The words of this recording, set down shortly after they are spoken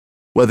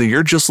Whether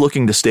you're just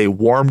looking to stay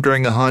warm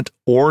during a hunt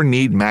or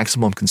need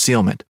maximum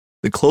concealment,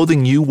 the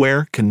clothing you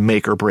wear can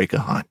make or break a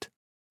hunt.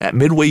 At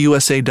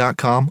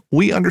MidwayUSA.com,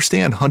 we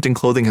understand hunting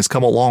clothing has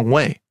come a long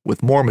way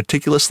with more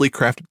meticulously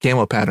crafted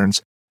camo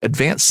patterns,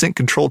 advanced scent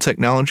control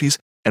technologies,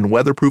 and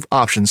weatherproof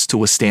options to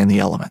withstand the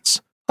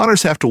elements.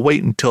 Hunters have to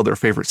wait until their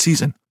favorite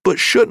season, but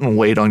shouldn't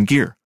wait on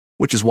gear,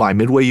 which is why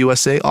Midway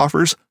USA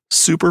offers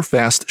super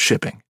fast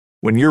shipping.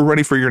 When you're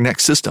ready for your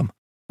next system,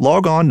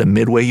 log on to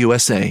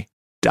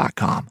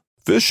MidwayUSA.com.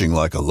 Fishing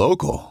like a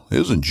local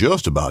isn't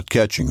just about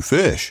catching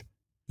fish.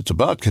 It's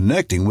about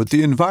connecting with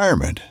the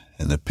environment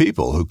and the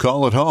people who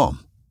call it home.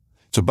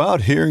 It's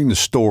about hearing the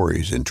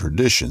stories and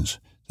traditions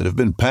that have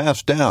been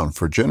passed down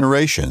for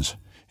generations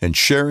and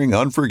sharing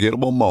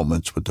unforgettable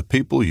moments with the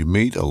people you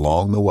meet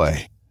along the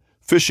way.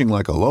 Fishing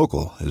like a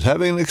local is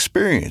having an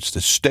experience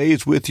that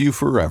stays with you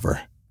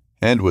forever.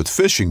 And with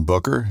Fishing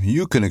Booker,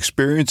 you can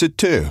experience it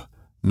too,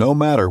 no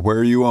matter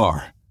where you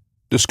are.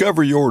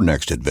 Discover your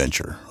next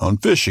adventure on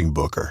Fishing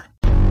Booker.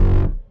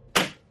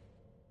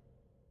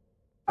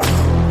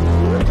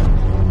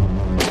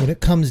 When it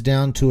comes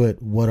down to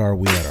it, what are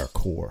we at our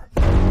core?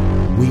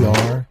 We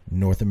are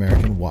North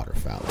American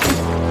waterfowl.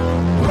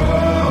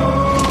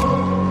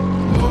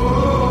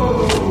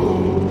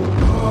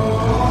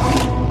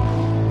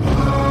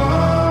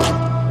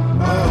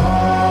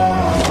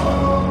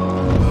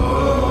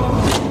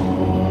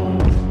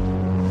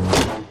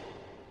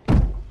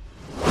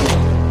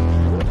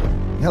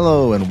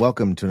 Hello and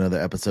welcome to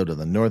another episode of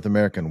the North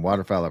American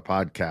Waterfowler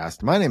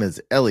Podcast. My name is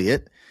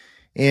Elliot.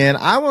 And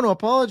I want to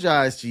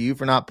apologize to you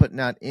for not putting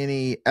out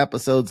any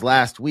episodes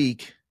last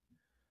week.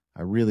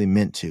 I really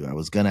meant to. I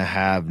was going to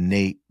have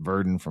Nate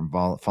Verdin from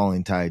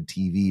Falling Tide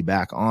TV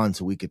back on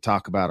so we could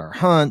talk about our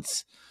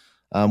hunts.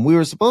 We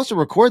were supposed to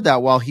record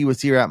that while he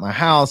was here at my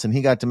house, and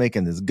he got to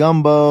making this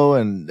gumbo,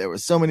 and there were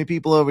so many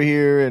people over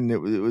here, and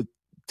it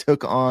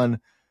took on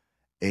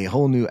a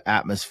whole new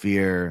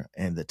atmosphere,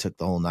 and that took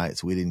the whole night,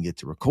 so we didn't get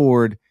to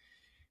record.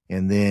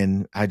 And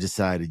then I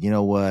decided, you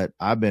know what?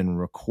 I've been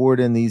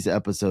recording these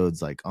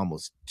episodes, like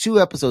almost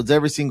 2 episodes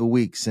every single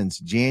week since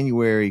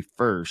January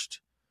 1st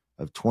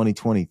of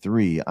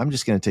 2023. I'm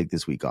just going to take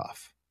this week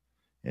off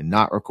and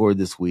not record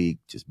this week,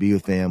 just be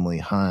with family,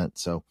 hunt.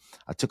 So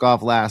I took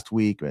off last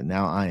week, but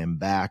now I am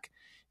back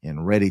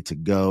and ready to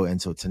go.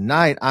 And so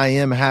tonight I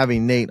am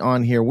having Nate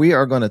on here. We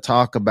are going to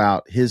talk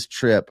about his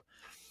trip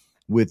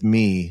with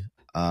me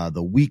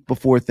the week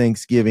before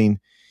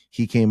Thanksgiving.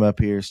 He came up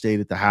here,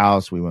 stayed at the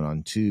house. We went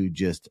on 2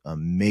 just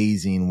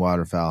amazing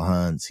waterfowl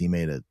hunts. He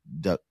made a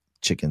duck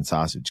chicken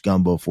sausage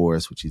gumbo for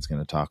us, which he's going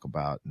to talk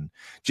about, and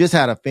just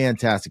had a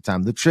fantastic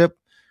time. The trip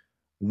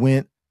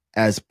went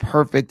as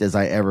perfect as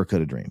I ever could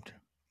have dreamed.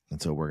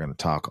 And so we're going to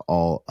talk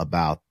all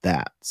about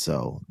that.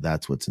 So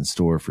that's what's in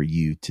store for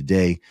you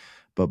today.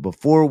 But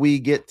before we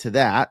get to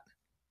that,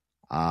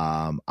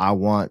 I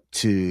want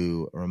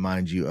to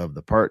remind you of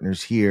the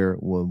partners here.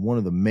 Well, one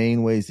of the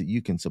main ways that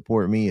you can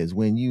support me is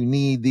when you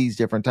need these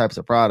different types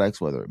of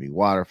products, whether it be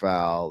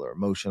waterfowl or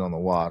motion on the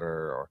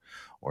water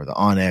or the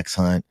Onyx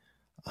hunt,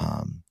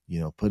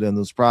 put in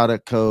those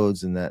product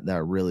codes, and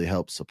that really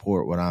helps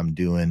support what I'm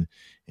doing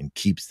and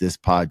keeps this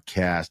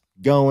podcast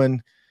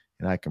going,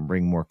 and I can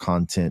bring more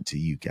content to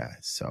you guys.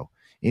 So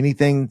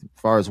anything as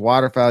far as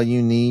waterfowl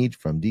you need,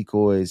 from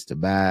decoys to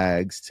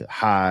bags to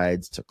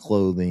hides to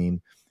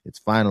clothing, it's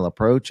Final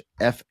Approach,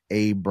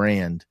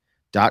 fabrand.com.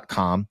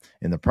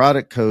 And the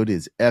product code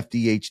is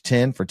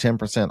FDH10 for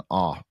 10%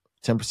 off.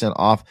 10%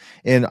 off.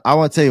 And I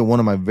want to tell you, one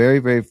of my very,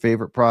 very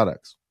favorite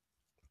products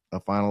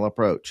of Final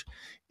Approach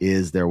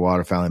is their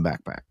waterfowling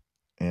backpack.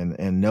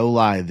 And no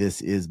lie, this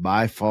is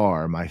by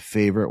far my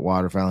favorite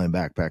waterfowling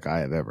backpack I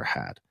have ever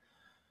had.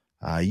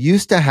 I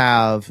used to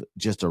have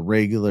just a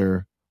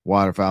regular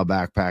waterfowl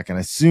backpack, and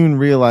I soon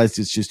realized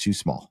it's just too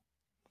small.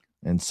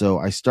 And so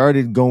I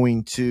started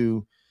going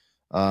to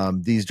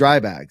these dry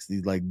bags,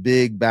 these like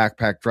big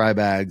backpack dry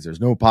bags. There's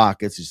no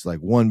pockets. It's just like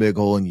one big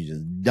hole, and you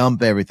just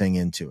dump everything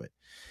into it.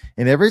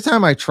 And every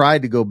time I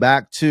tried to go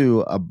back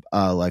to a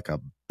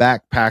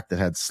backpack that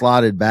had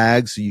slotted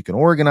bags so you can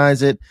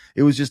organize it,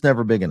 it was just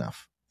never big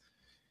enough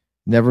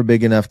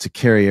to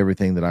carry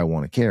everything that I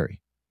want to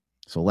carry.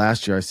 So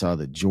last year I saw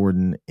that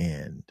Jordan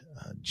and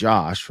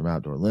Josh from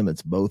Outdoor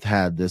Limits both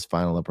had this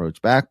Final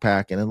Approach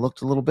backpack, and it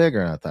looked a little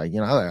bigger. And I thought,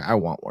 I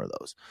want one of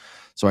those.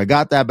 So I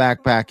got that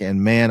backpack,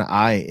 and man,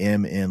 I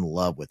am in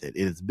love with it.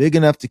 It is big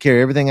enough to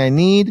carry everything I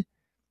need,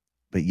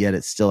 but yet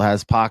it still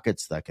has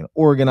pockets that can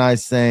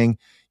organize things.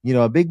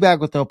 A big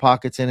bag with no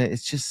pockets in it,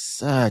 it's just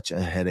such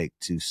a headache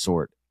to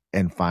sort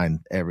and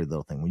find every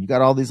little thing. When you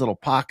got all these little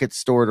pockets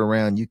stored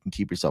around, you can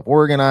keep yourself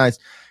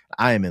organized.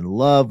 I am in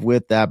love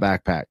with that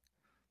backpack.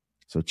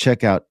 So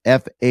check out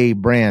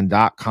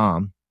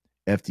fabrand.com,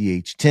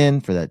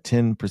 FDH10 for that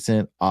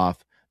 10%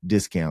 off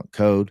discount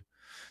code.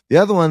 The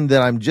other one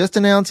that I'm just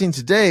announcing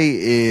today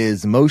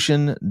is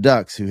Motion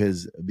Ducks, who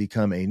has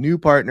become a new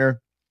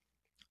partner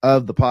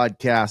of the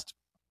podcast.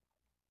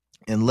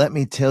 And let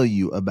me tell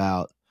you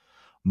about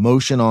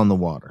Motion on the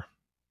Water.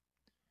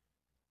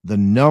 The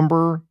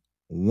number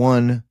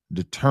one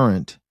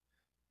deterrent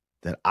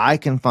that I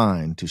can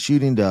find to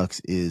shooting ducks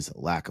is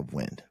lack of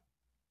wind.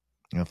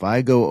 If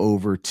I go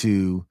over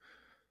to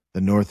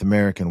the North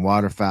American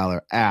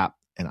Waterfowler app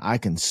and I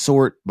can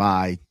sort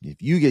by,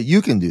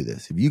 you can do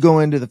this. If you go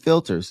into the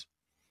filters,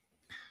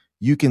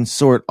 you can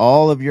sort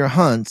all of your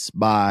hunts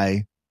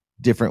by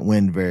different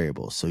wind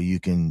variables. So you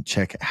can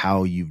check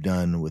how you've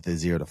done with a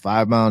 0 to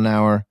 5 mile an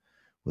hour,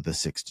 with a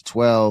 6 to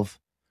 12,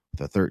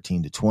 with a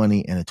 13 to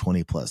 20, and a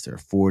 20 plus. There are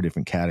 4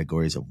 different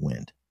categories of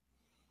wind.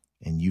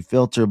 And you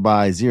filter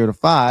by 0 to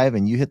 5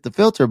 and you hit the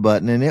filter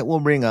button and it will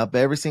bring up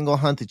every single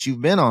hunt that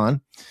you've been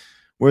on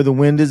where the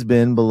wind has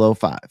been below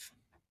 5.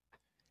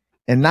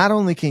 And not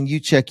only can you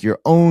check your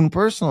own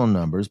personal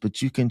numbers,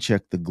 but you can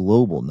check the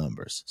global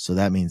numbers. So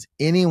that means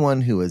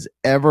anyone who has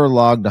ever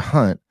logged a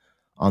hunt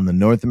on the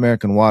North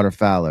American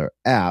Waterfowler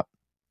app,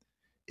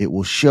 it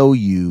will show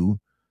you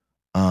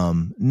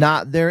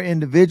not their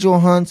individual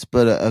hunts,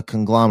 but a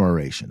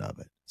conglomeration of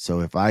it. So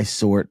if I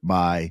sort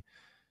by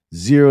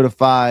 0 to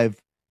 5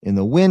 in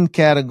the wind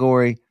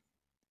category,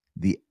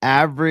 the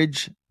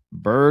average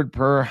bird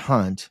per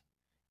hunt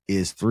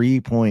is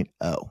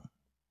 3.0.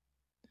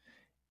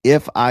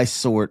 If I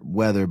sort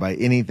weather by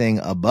anything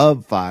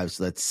above 5,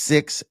 so that's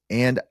 6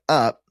 and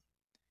up,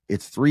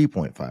 it's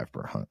 3.5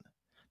 per hunt.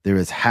 There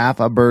is half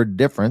a bird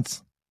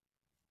difference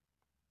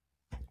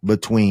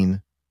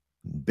between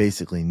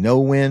basically no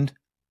wind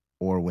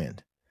or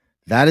wind.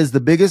 That is the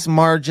biggest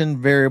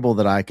margin variable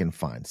that I can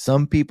find.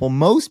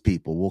 Most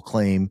people will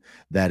claim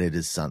that it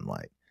is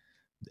sunlight.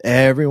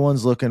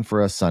 Everyone's looking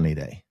for a sunny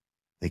day.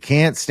 They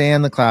can't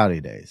stand the cloudy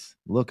days.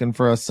 Looking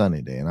for a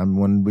sunny day.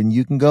 And when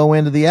you can go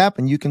into the app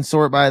and you can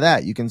sort by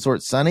that. You can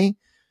sort sunny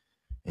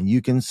and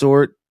you can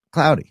sort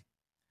cloudy.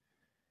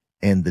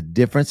 And the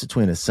difference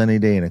between a sunny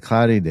day and a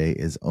cloudy day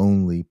is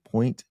only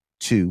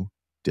 0.2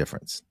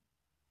 difference.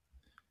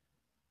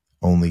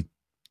 Only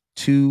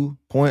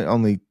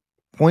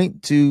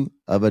 0.2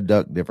 of a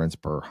duck difference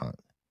per hunt.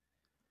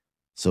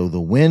 So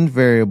the wind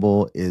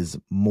variable is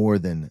more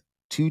than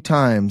 2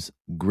 times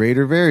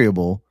greater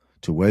variable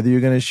to whether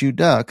you're going to shoot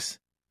ducks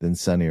than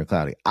sunny or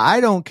cloudy.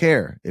 I don't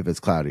care if it's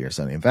cloudy or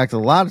sunny. In fact, a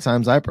lot of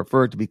times I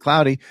prefer it to be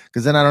cloudy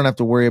because then I don't have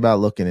to worry about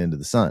looking into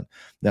the sun.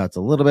 Now, it's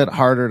a little bit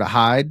harder to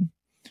hide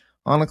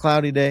on a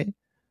cloudy day,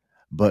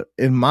 but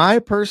in my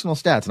personal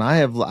stats, and I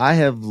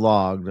have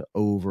logged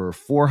over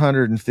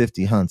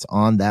 450 hunts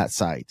on that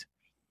site.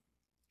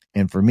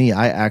 And for me,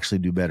 I actually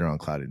do better on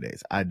cloudy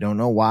days. I don't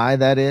know why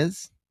that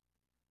is,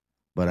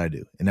 but I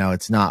do. And now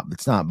it's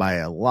not by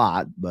a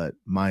lot, but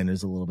mine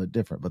is a little bit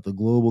different. But the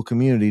global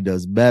community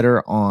does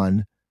better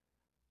on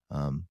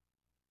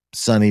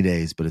sunny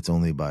days, but it's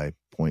only by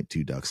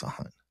 0.2 ducks a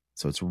hunt.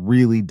 So it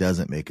really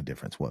doesn't make a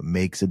difference. What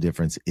makes a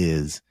difference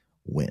is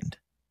wind.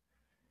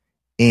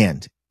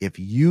 And if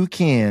you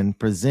can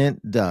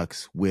present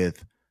ducks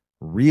with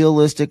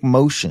realistic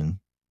motion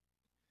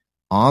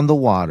on the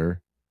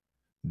water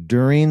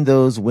during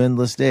those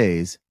windless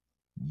days,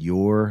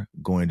 you're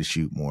going to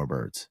shoot more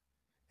birds.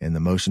 And the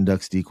Motion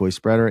Ducks Decoy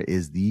Spreader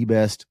is the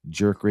best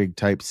jerk rig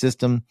type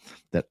system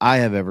that I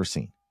have ever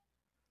seen.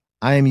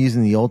 I am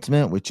using the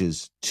Ultimate, which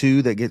is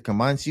 2 that get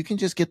combined. So you can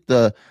just get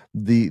the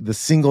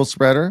single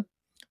spreader,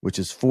 which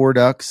is 4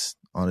 ducks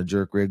on a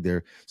jerk rig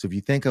there. So if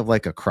you think of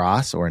like a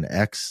cross or an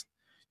X,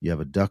 you have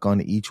a duck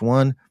on each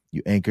one,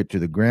 you anchor it to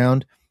the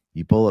ground,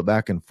 you pull it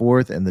back and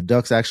forth, and the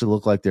ducks actually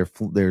look like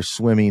they're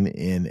swimming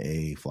in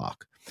a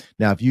flock.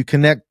 Now, if you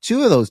connect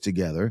 2 of those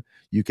together,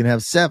 you can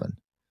have 7.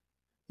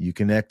 You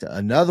connect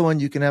another one,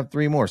 you can have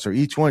 3 more. So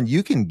each one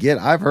you can get,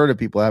 I've heard of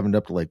people having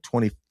up to like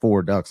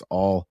 24 ducks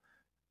all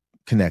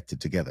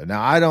connected together.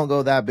 Now, I don't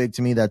go that big.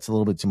 To me, that's a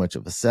little bit too much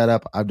of a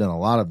setup. I've done a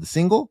lot of the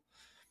single,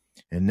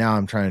 and now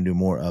I'm trying to do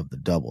more of the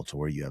double to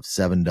where you have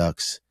 7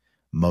 ducks,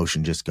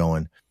 motion just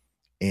going.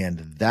 And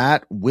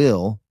that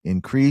will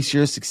increase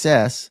your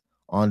success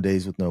on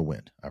days with no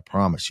wind. I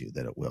promise you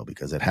that it will,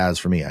 because it has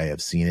for me. I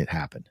have seen it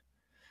happen.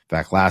 In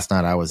fact, last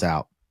night I was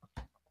out,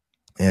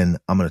 and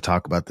I'm going to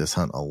talk about this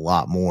hunt a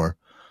lot more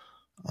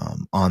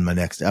on my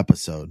next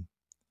episode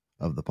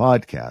of the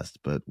podcast.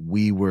 But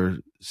we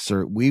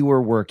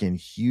were working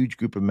huge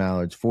group of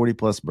mallards, 40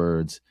 plus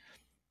birds,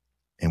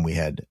 and we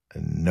had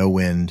no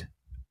wind,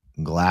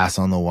 glass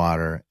on the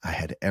water. I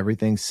had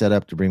everything set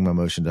up to bring my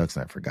motion ducks,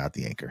 and I forgot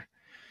the anchor.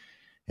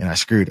 And I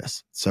screwed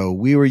us. So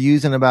we were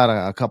using about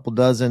a couple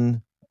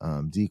dozen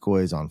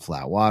decoys on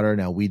flat water.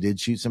 Now, we did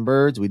shoot some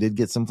birds. We did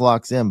get some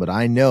flocks in, but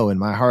I know in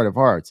my heart of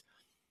hearts,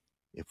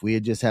 if we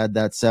had just had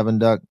that 7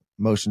 duck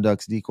Motion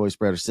Ducks decoy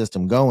spreader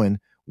system going,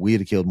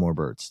 we'd have killed more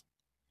birds.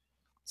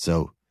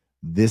 So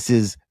this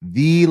is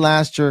the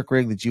last jerk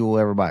rig that you will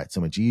ever buy. It's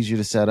so much easier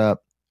to set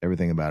up.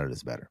 Everything about it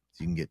is better.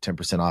 So you can get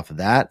 10% off of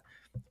that.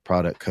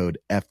 Product code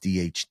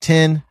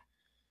FDH10.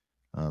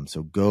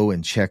 So go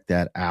and check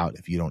that out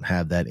if you don't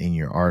have that in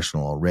your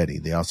arsenal already.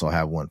 They also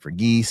have one for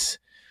geese.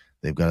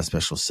 They've got a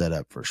special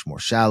setup for more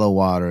shallow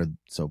water.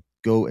 So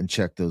go and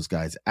check those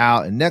guys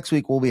out. And next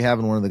week, we'll be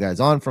having one of the guys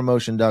on from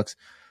Motion Ducks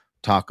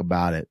talk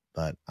about it.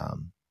 But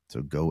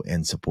so go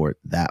and support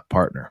that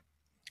partner.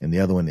 And the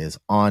other one is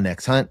On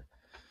X Hunt.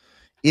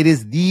 It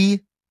is the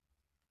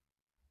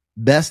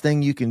best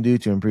thing you can do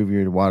to improve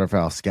your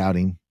waterfowl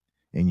scouting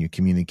and your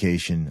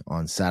communication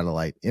on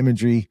satellite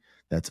imagery.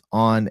 That's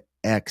on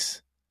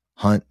X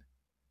Hunt.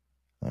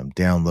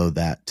 Download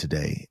that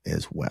today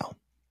as well.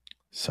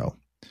 So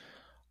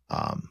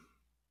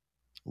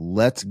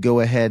let's go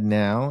ahead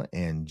now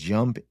and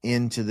jump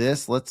into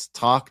this. Let's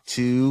talk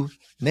to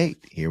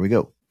Nate. Here we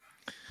go.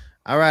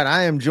 All right.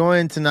 I am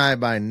joined tonight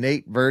by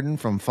Nate Verdin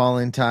from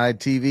Falling Tide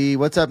TV.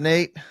 What's up,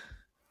 Nate?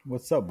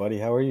 What's up, buddy?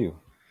 How are you?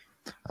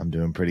 I'm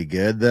doing pretty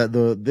good.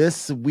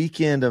 This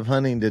weekend of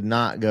hunting did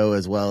not go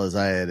as well as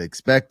I had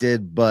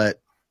expected,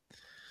 but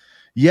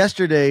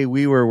yesterday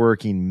we were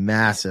working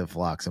massive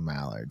flocks of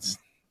mallards.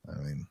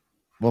 I mean,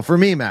 well, for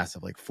me,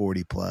 massive, like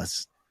 40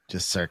 plus,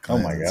 just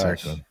circling. Oh my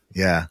gosh. Circling.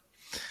 Yeah.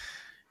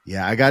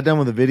 I got done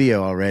with the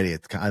video already.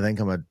 I think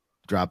I'm going to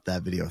drop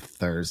that video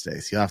Thursday.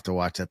 So you'll have to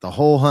watch that. The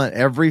whole hunt,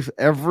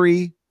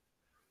 every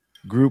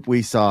group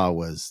we saw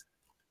was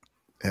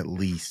at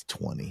least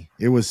 20.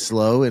 It was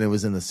slow and it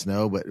was in the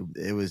snow, but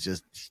it was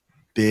just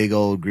big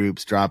old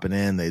groups dropping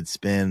in. They'd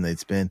spin.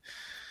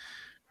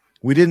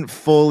 We didn't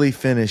fully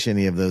finish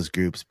any of those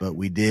groups, but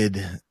we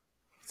did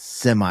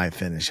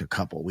semi-finish a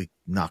couple. We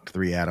knocked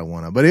 3 out of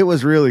one, but it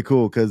was really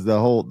cool because the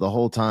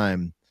whole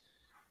time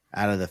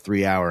out of the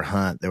 3-hour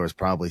hunt, there was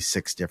probably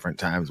 6 different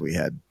times we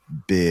had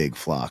big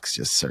flocks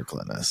just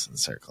circling us.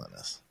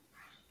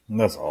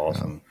 That's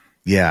awesome.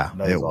 Yeah,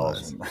 that it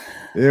was. Awesome.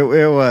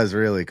 It was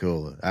really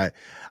cool.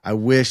 I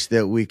wish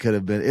that we could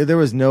have been. There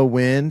was no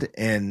wind,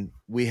 and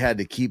we had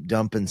to keep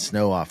dumping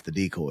snow off the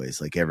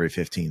decoys like every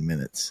 15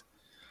 minutes.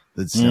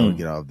 The snow would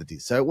get off the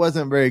decoys, so it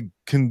wasn't very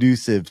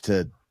conducive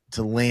to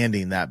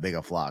landing that big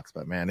of flocks.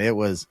 But man, it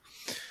was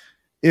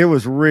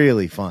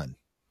really fun.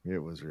 It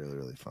was really,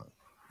 really fun.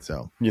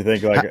 So you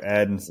think like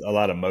adding a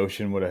lot of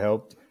motion would have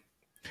helped?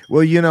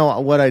 Well, you know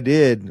what I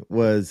did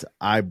was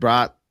I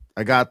got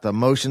the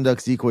Motion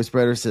Ducks decoy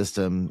spreader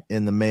system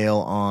in the mail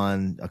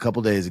on a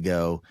couple days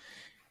ago,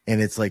 and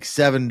it's like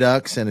 7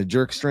 ducks and a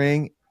jerk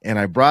string, and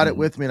I brought it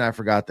with me and I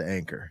forgot the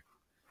anchor.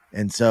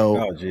 And so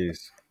oh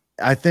geez.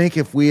 I think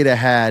if we'd have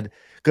had,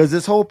 because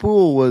this whole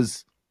pool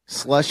was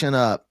slushing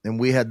up, and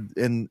we had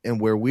and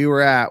where we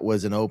were at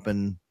was an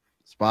open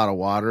spot of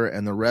water,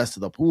 and the rest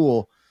of the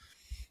pool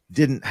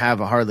didn't have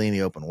hardly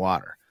any open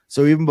water.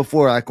 So even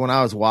before, like when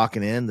I was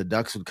walking in, the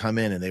ducks would come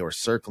in and they were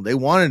circling. They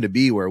wanted to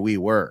be where we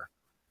were.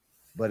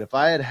 But if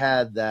I had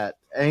had that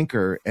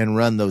anchor and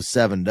run those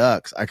 7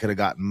 ducks, I could have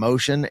gotten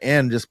motion,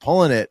 and just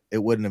pulling it,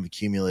 it wouldn't have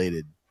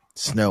accumulated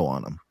snow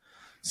on them.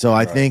 So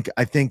I think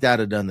that'd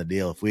have done the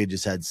deal. If we had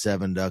just had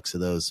 7 ducks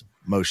of those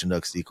Motion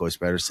Ducks decoy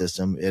spreader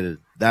system, that'd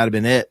have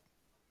been it.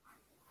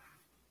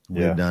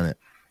 We'd have done it.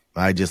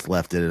 I just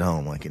left it at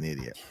home like an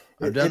idiot.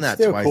 I've done that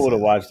twice. It's still cool to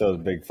watch those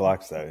big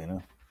flocks, though, you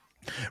know.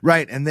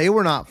 Right, and they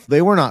were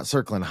not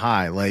circling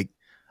high. Like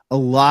a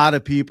lot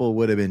of people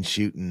would have been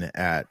shooting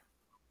at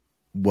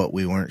what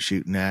we weren't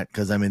shooting at,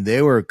 because I mean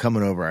they were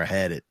coming over our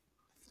head at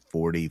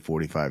 40,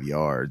 45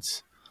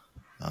 yards.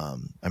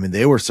 I mean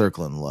they were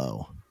circling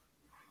low.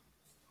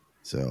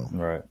 So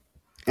right,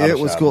 it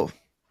was cool.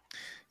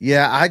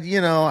 Yeah,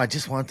 I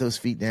just want those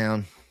feet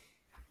down.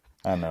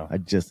 I know.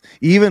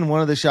 Even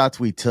one of the shots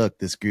we took,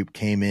 this group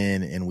came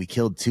in and we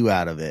killed 2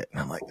 out of it. And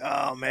I'm like,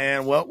 oh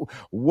man,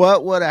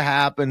 what would have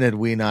happened had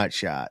we not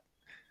shot?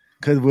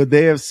 Because would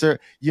they have,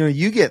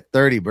 you get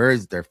 30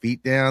 birds with their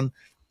feet down.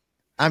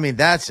 I mean,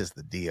 that's just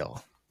the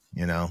deal,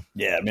 you know?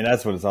 Yeah. I mean,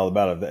 that's what it's all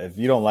about. If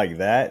you don't like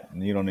that,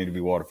 you don't need to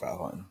be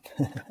waterfowl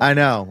hunting. I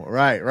know.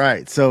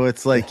 Right. So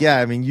it's like, yeah,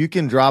 I mean, you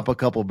can drop a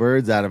couple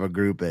birds out of a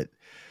group at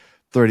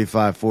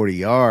 35, 40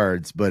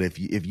 yards, but if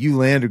you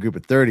land a group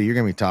at 30, you're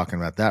going to be talking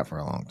about that for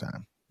a long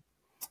time.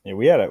 Yeah,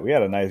 we had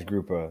a nice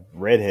group of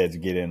redheads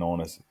get in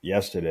on us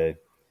yesterday.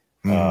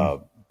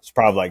 It's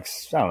probably like,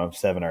 I don't know,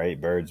 7 or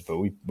 8 birds, but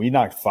we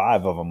knocked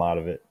 5 of them out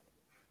of it.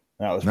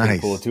 That was pretty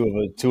cool.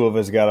 Two of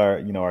us got our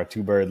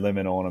 2-bird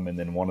limit on them, and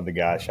then one of the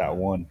guys shot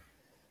 1.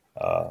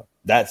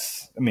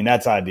 That's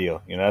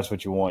ideal. You know, that's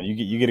what you want.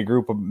 You get a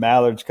group of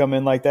mallards come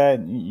in like that,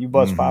 and you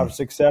bust 5,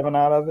 6, 7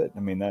 out of it.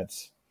 I mean,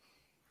 it's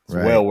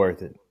well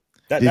worth it.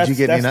 Did you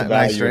get any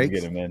nice drakes?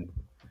 Get them in.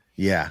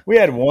 Yeah, we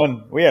had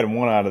one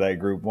out of that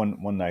group.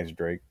 One nice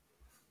drake.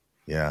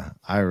 Yeah,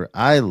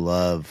 I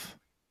love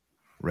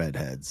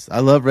redheads.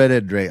 I love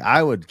redhead drake.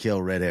 I would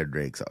kill redhead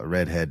drakes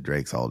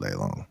all day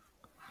long.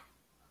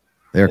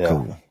 They're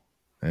cool.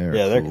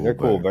 They're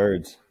cool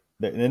birds.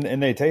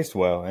 And they taste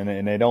well,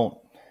 and they're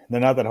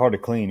not that hard to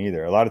clean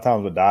either. A lot of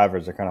times with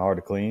divers, they're kind of hard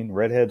to clean.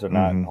 Redheads are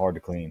not hard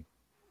to clean.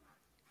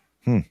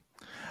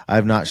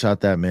 I've not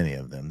shot that many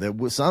of them. There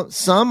was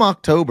some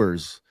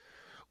Octobers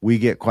we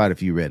get quite a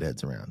few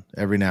redheads around.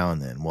 Every now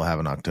and then we'll have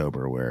an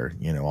October where,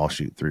 I'll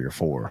shoot 3 or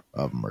 4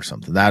 of them or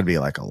something. That'd be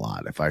like a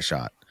lot. If I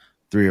shot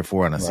 3 or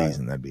 4 in a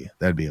season,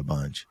 that'd be a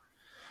bunch.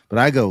 But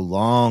I go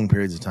long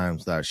periods of time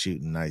without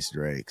shooting nice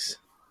drakes.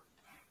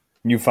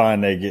 You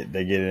find they get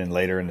in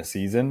later in the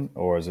season,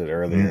 or is it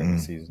earlier in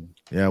the season?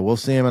 Yeah, we'll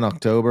see them in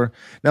October.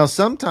 Now,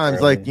 sometimes,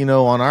 Early. like,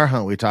 on our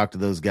hunt, we talked to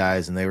those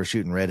guys and they were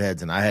shooting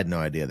redheads, and I had no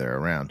idea they're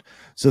around.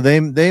 So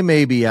they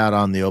may be out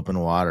on the open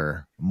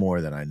water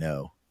more than I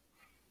know.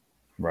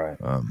 Right.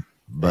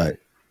 But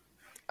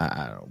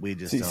I don't know. We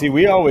just see.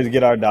 We always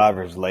get our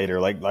divers later.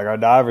 Like our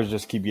divers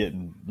just keep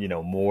getting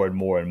more and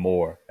more and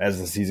more as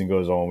the season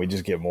goes on. We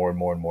just get more and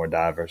more and more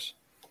divers.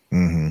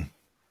 Mm-hmm.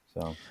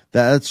 So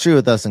that's true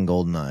with us in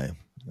Goldeneye.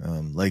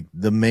 Like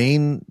the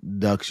main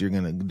divers you're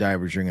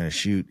gonna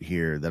shoot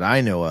here that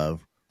I know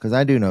of, because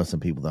I do know some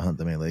people that hunt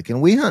the main lake,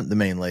 and we hunt the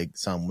main lake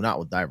some, not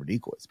with diver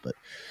decoys, but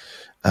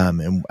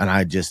and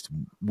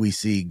we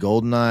see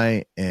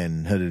Goldeneye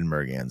and hooded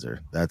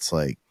merganser. That's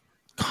like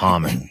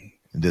common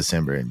in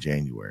December and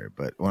January.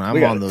 But when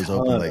I'm on those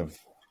open lake,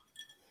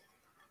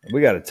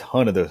 we got a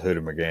ton of those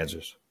hooded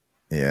mergansers.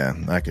 Yeah,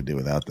 I could do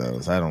without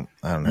those. I don't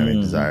have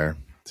any desire.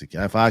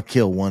 If I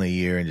kill one a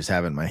year and just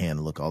have it in my hand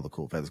and look at all the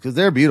cool feathers, because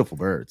they're beautiful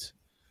birds.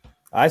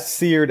 I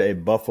seared a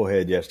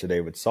bufflehead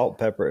yesterday with salt,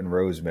 pepper, and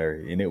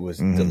rosemary, and it was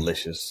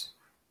delicious.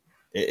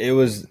 It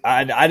was.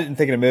 I didn't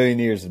think in a million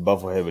years that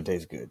bufflehead would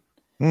taste good.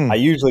 I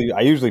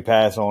usually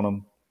pass on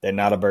them. They're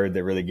not a bird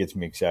that really gets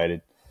me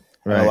excited.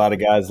 Right. A lot of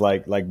guys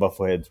like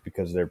buffleheads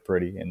because they're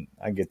pretty, and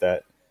I get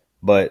that.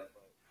 But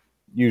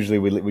usually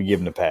we give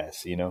them a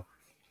pass. Right.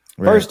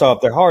 First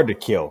off, they're hard to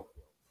kill,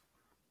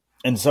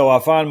 and so I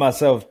find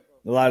myself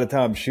a lot of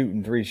times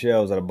shooting 3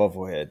 shells at a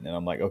bufflehead, and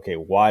I'm like, okay,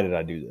 why did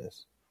I do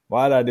this?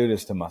 Why did I do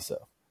this to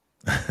myself?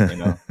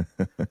 And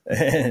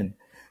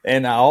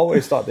I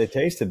always thought they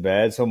tasted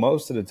bad. So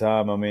most of the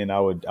time, I mean,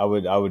 I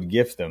would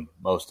gift them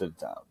most of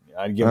the time.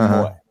 I'd give them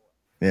away.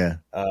 Yeah.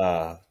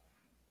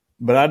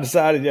 But I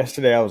decided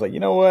yesterday, I was like, you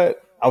know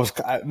what?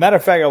 Matter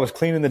of fact, I was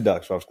cleaning the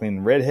ducks. So I was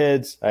cleaning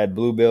redheads, I had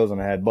bluebills, and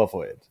I had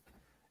buffleheads.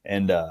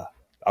 And I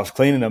was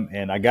cleaning them,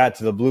 and I got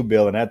to the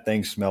bluebill, and that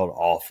thing smelled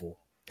awful.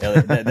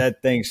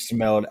 that thing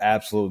smelled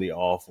absolutely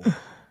awful.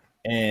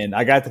 And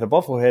I got to the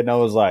bufflehead, and I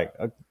was like,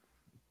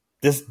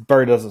 this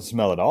bird doesn't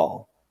smell at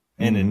all.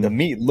 And the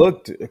meat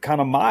looked kind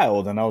of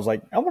mild, and I was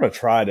like, I'm going to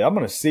try it. I'm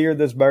going to sear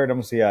this bird. I'm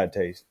going to see how it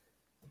tastes.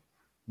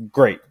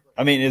 Great.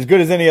 I mean, as good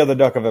as any other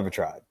duck I've ever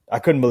tried. I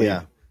couldn't believe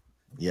it.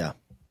 Yeah.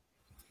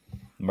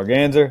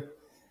 Merganser,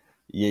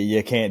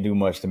 you can't do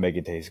much to make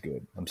it taste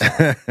good. I'm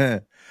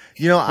sorry.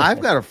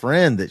 I've got a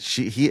friend that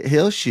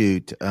he'll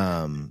shoot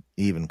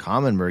even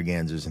common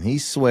mergansers, and he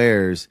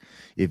swears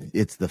if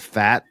it's the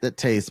fat that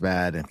tastes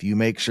bad, if you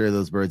make sure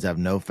those birds have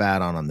no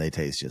fat on them, they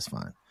taste just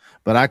fine.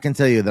 But I can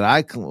tell you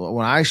that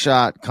when I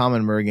shot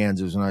common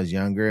mergansers when I was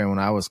younger, and when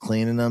I was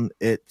cleaning them,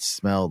 it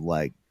smelled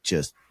like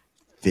just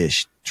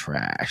fish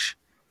trash.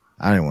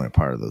 I didn't want a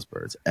part of those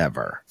birds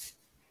ever.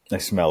 They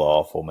smell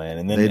awful, man.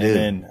 And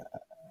then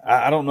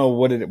I don't know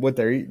what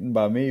they're eating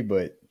by me,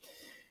 but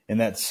in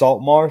that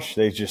salt marsh,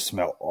 they just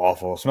smell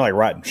awful. They smell like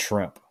rotten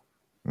shrimp.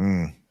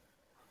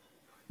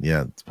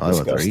 Yeah, it's probably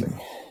what they're eating.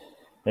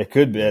 It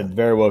could be. It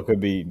very well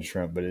could be eating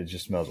shrimp, but it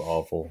just smells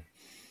awful.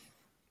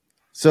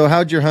 So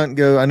how'd your hunt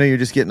go? I know you're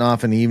just getting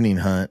off an evening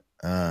hunt.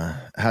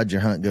 How'd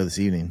your hunt go this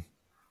evening?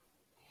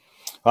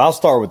 I'll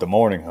start with the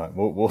morning hunt.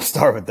 We'll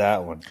start with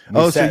that one.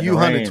 So you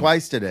hunted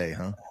twice today,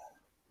 huh?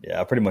 Yeah,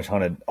 I pretty much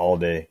hunted all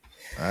day.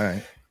 All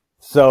right.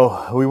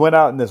 So we went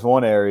out in this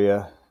one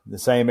area, the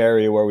same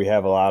area where we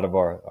have a lot of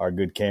our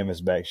good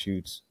canvasback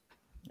shoots.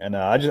 And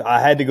I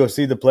had to go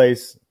see the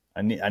place.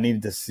 I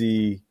needed to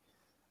see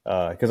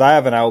because I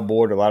have an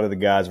outboard. A lot of the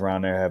guys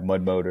around there have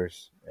mud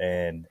motors,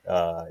 and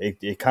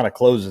it kind of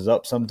closes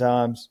up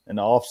sometimes in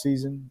the off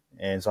season.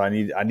 And so I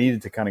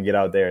needed to kind of get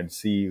out there and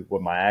see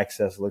what my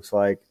access looks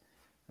like.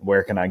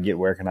 Where can I get?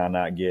 Where can I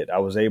not get? I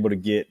was able to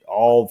get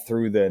all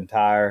through the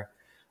entire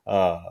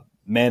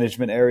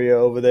management area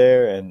over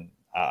there, and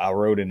I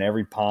rode in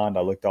every pond.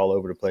 I looked all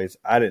over the place.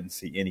 I didn't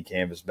see any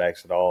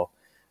canvasbacks at all.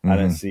 I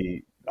didn't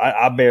see.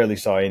 I barely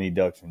saw any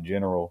ducks in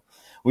general.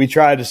 We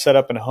tried to set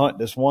up and hunt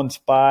this one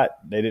spot.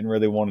 They didn't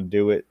really want to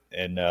do it,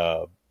 and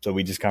so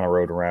we just kind of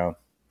rode around.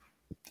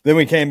 Then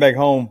we came back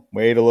home.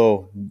 We ate a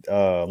little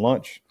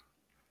lunch,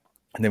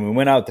 and then we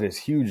went out to this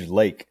huge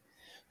lake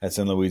that's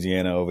in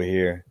Louisiana over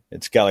here.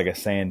 It's got like a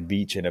sand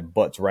beach, and it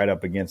butts right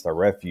up against our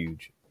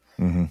refuge.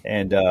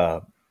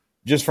 And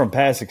just from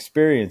past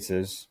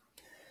experiences,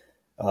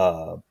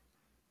 go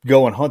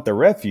and hunt the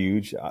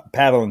refuge,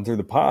 paddling through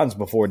the ponds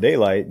before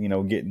daylight,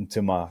 getting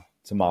to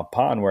my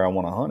pond where I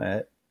want to hunt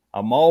at.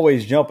 I'm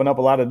always jumping up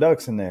a lot of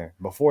ducks in there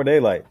before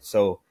daylight.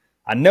 So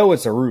I know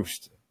it's a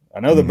roost.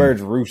 I know the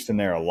birds roost in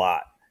there a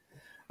lot.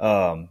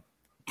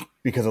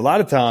 Because a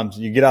lot of times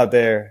you get out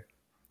there,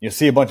 you'll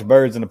see a bunch of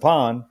birds in the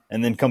pond,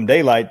 and then come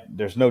daylight,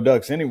 there's no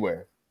ducks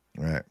anywhere.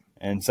 Right.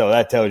 And so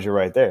that tells you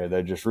right there,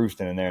 they're just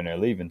roosting in there and they're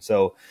leaving.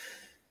 So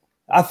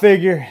I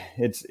figure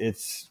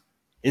it's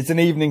an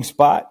evening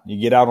spot. You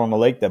get out on the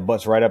lake that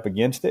butts right up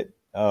against it.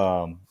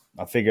 I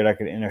figured I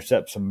could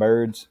intercept some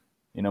birds,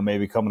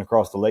 maybe coming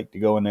across the lake to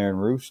go in there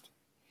and roost.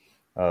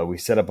 We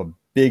set up a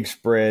big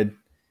spread.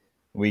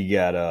 We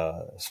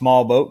got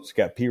small boats,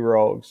 got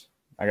pirogues.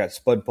 I got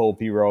spud pole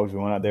pirogues. We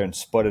went out there and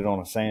spudded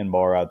on a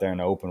sandbar out there in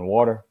the open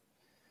water.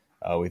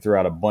 We threw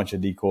out a bunch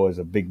of decoys,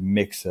 a big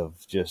mix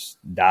of just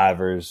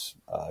divers,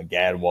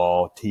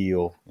 gadwall,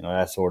 teal,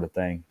 that sort of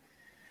thing.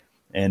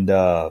 And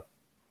had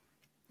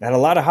a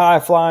lot of high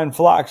flying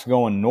flocks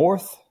going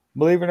north,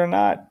 believe it or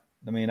not.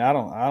 I mean, I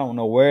don't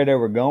know where they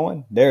were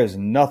going. There's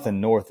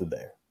nothing north of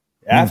there.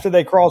 After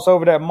they cross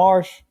over that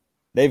marsh,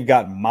 they've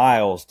got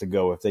miles to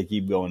go if they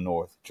keep going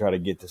north to try to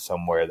get to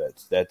somewhere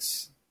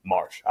that's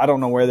marsh. I don't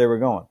know where they were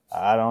going.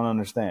 I don't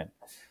understand.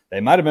 They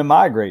might have been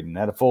migrating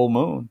at a full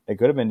moon. They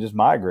could have been just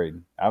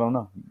migrating. I don't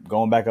know.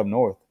 Going back up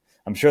north.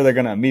 I'm sure they're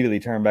going to immediately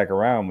turn back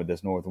around with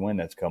this north wind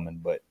that's coming.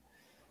 But,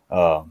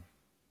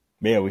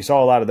 yeah, we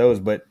saw a lot of those.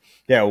 But,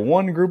 yeah,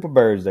 one group of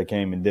birds that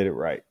came and did it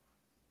right.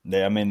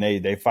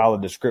 They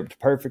followed the script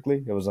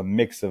perfectly. It was a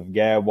mix of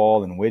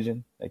gadwall and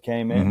widgeon that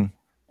came in.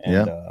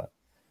 And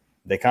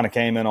they kind of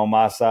came in on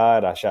my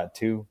side. I shot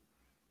 2.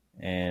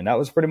 And that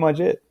was pretty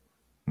much it.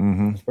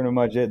 That's pretty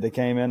much it. They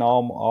came in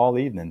all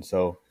evening.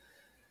 So,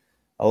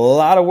 a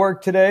lot of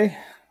work today,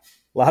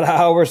 a lot of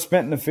hours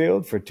spent in the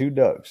field for 2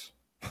 ducks.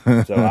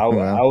 So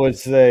I would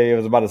say it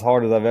was about as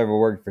hard as I've ever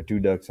worked for 2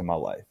 ducks in my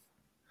life.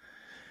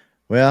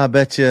 Well, I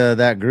bet you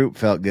that group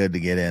felt good to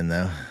get in,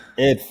 though.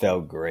 It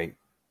felt great.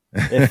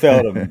 It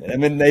felt, I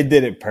mean, they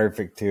did it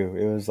perfect, too.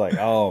 It was like,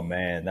 oh,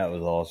 man, that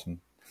was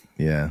awesome.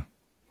 Yeah.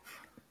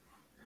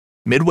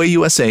 Midway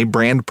USA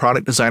brand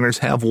product designers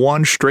have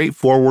one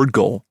straightforward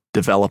goal: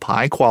 develop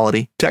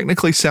high-quality,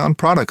 technically sound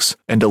products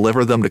and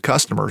deliver them to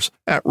customers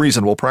at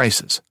reasonable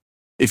prices.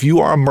 If you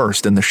are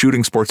immersed in the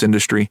shooting sports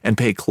industry and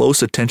pay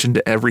close attention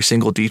to every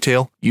single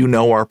detail, you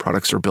know our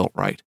products are built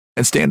right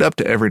and stand up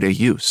to everyday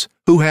use.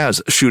 Who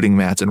has shooting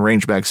mats and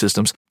range bag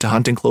systems to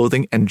hunting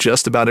clothing and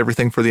just about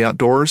everything for the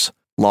outdoors?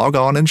 Log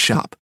on and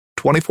shop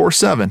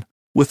 24/7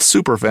 with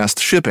super fast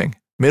shipping.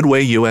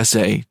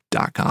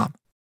 MidwayUSA.com.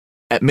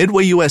 At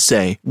Midway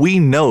USA, we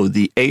know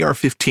the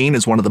AR-15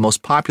 is one of the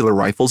most popular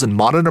rifles in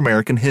modern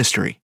American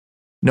history.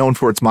 Known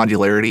for its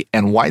modularity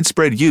and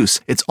widespread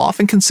use, it's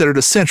often considered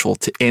essential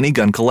to any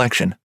gun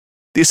collection.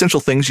 The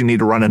essential things you need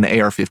to run an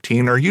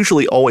AR-15 are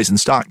usually always in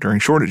stock during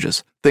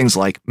shortages, things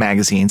like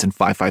magazines and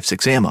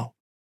 5.56 ammo.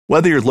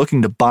 Whether you're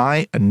looking to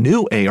buy a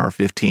new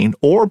AR-15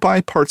 or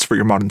buy parts for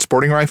your modern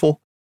sporting rifle,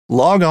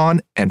 log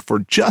on and for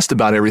just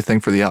about everything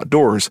for the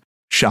outdoors,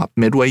 shop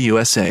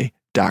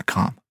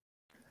MidwayUSA.com.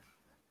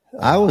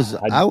 I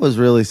was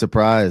really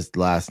surprised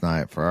last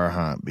night for our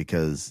hunt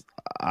because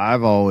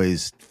I've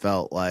always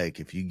felt like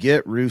if you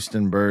get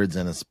roosting birds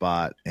in a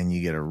spot and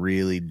you get a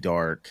really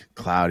dark,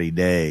 cloudy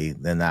day,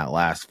 then that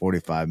last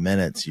 45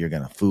 minutes, you're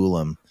going to fool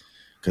them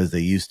because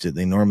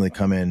they normally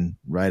come in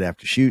right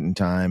after shooting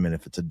time. And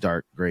if it's a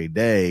dark gray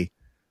day,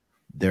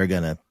 their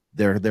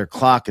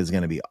clock is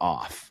going to be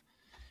off.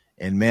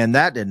 And man,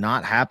 that did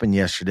not happen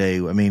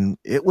yesterday. I mean,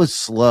 it was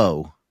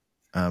slow.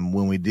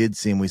 When we did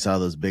see them, we saw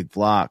those big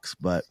flocks,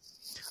 but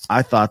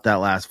I thought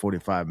that last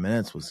 45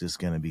 minutes was just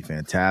going to be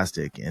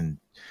fantastic. And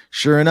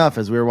sure enough,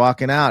 as we were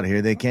walking out,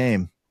 here they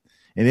came.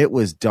 And it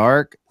was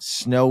dark,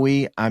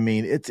 snowy. I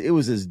mean, it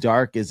was as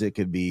dark as it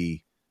could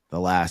be the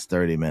last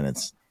 30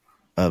 minutes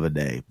of a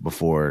day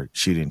before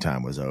shooting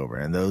time was over.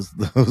 And those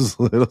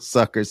little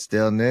suckers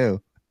still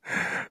knew.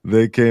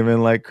 They came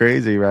in like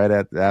crazy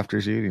right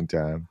after shooting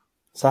time.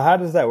 So how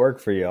does that work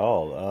for you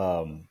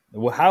all?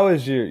 How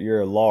is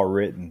your law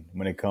written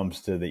when it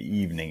comes to the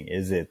evening?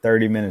 Is it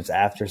 30 minutes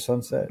after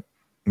sunset?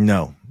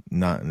 No,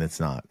 it's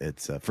not.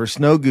 It's for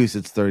snow goose,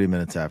 it's 30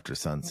 minutes after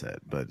sunset,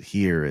 but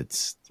here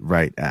it's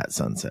right at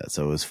sunset.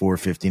 So it was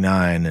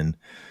 4:59 and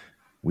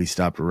we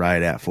stopped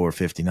right at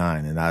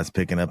 4:59 and I was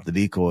picking up the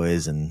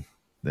decoys and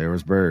there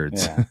was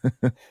birds. Yeah.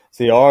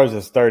 See, ours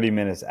is 30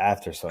 minutes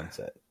after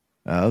sunset.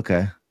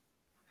 Okay.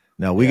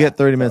 No, we get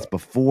 30 minutes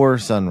before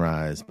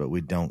sunrise, but we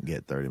don't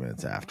get 30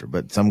 minutes after.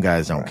 But some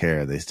guys don't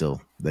care. They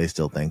still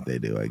think they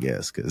do, I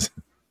guess, because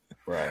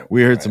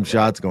we heard some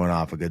shots going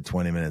off a good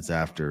 20 minutes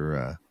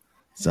after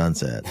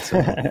sunset.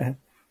 So,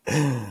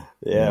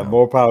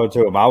 more power to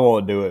them. I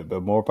won't do it,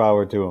 but more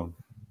power to them.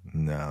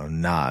 No,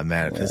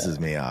 man. It pisses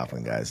me off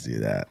when guys do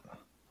that.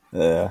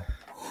 Yeah.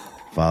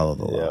 Follow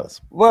the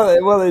laws.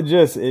 Well, it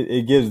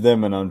gives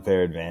them an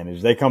unfair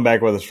advantage. They come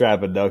back with a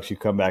strap of ducks. You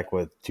come back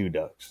with 2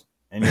 ducks.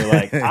 And you're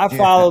like, I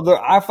followed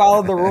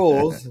the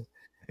rules.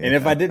 And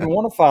if I didn't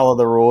want to follow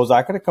the rules,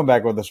 I could have come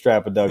back with a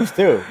strap of ducks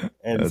too.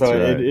 And so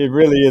it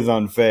really is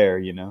unfair,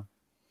 Yeah.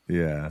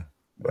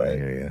 Right. I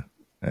hear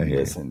you.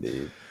 Yes,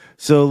 indeed.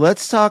 So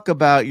let's talk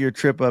about your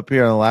trip up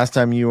here. The last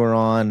time you were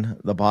on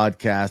the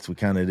podcast, we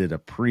kind of did a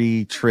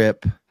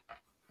pre-trip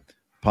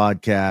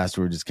podcast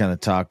where we just kind of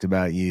talked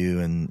about you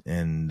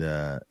and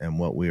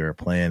what we were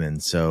planning.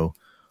 So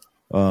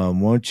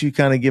won't you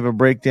kind of give a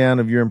breakdown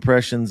of your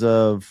impressions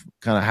of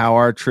kind of how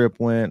our trip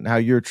went, how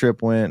your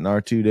trip went in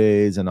our 2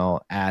 days, and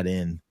I'll add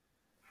in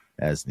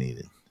as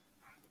needed.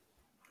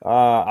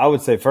 I would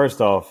say first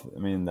off, I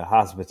mean, the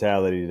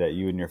hospitality that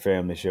you and your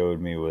family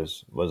showed me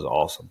was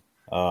awesome.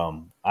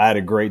 I had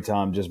a great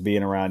time just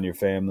being around your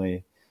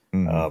family.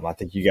 I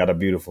think you got a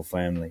beautiful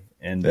family,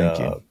 and Thank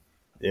you.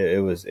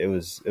 it was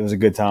a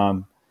good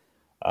time.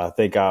 I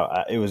think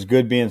it was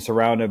good being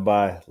surrounded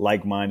by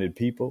like-minded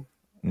people.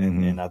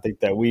 And I think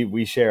that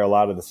we share a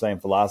lot of the same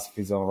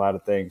philosophies on a lot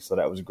of things. So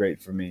that was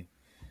great for me.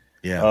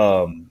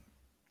 Yeah.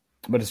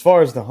 But as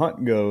far as the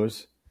hunt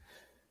goes,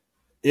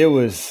 it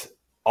was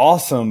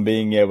awesome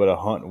being able to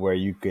hunt where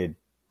you could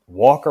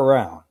walk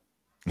around.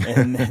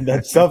 And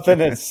that's something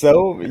that's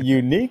so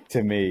unique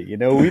to me. You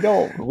know, we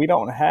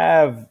don't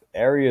have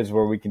areas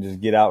where we can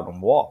just get out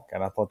and walk.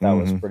 And I thought that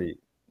was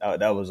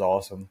that was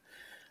awesome.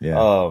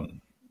 Yeah.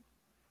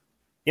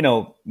 You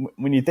know,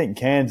 when you think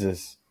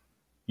Kansas,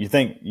 you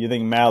think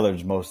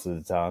mallards most of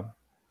the time.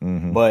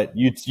 But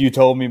you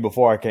told me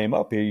before I came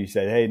up here, you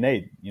said, "Hey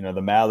Nate, you know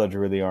the mallards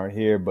really aren't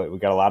here, but we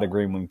got a lot of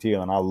green-winged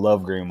teal, and I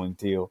love green-winged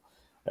teal.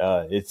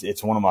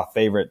 It's one of my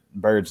favorite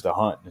birds to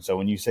hunt." And so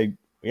when you say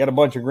we got a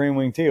bunch of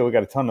green-winged teal, we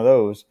got a ton of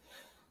those,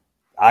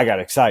 I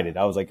got excited.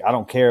 I was like, I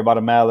don't care about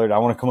a mallard. I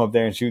want to come up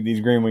there and shoot these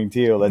green-winged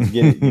teal. Let's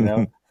get it, you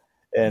know.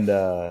 And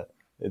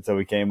so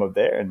we came up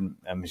there, and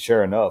I mean,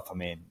 sure enough, I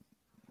mean,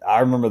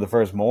 I remember the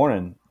first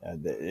morning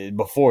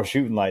before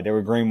shooting light, there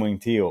were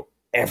green-winged teal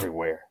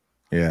everywhere.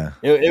 Yeah,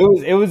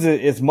 it was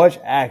as much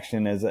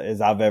action as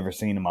I've ever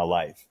seen in my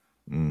life.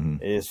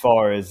 As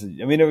far as,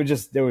 I mean,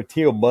 there were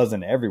teal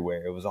buzzing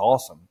everywhere. It was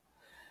awesome.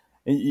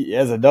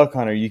 As a duck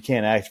hunter, you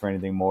can't ask for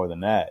anything more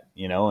than that,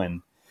 you know.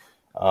 And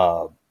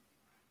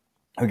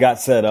we got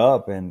set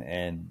up,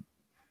 and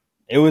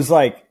it was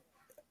like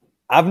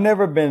I've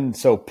never been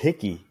so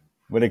picky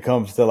when it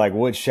comes to like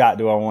what shot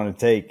do I want to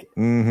take.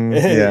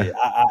 Yeah,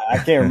 I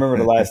can't remember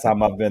the last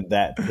time I've been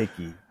that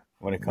picky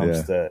when it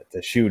comes to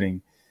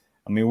shooting.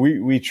 I mean,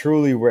 we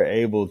truly were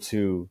able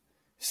to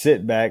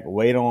sit back,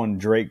 wait on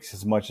drakes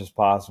as much as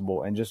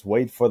possible, and just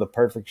wait for the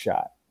perfect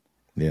shot.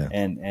 Yeah.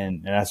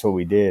 And that's what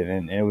we did.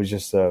 And it was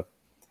just a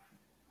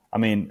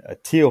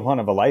teal hunt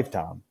of a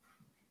lifetime,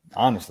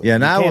 honestly. Yeah,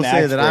 and I will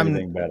say that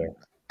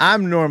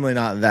I'm normally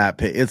not that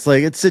picky. It's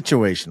like, it's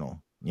situational.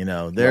 You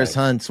know, there's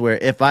hunts where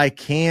if I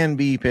can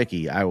be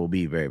picky, I will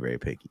be very, very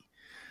picky.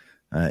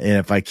 And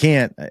if I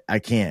can't, I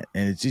can't.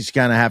 And it's just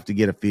kind of have to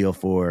get a feel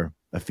for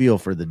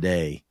the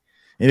day.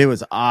 And it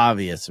was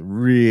obvious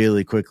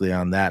really quickly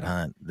on that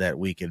hunt that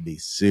we could be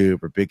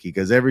super picky,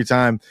 because every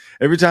time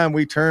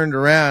we turned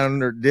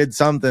around or did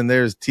something,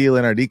 there's teal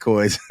in our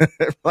decoys,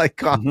 like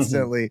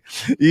constantly.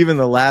 Even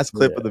the last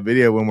clip of the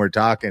video when we're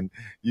talking,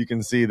 you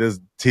can see this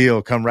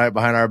teal come right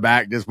behind our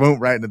back, just boom,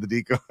 right into the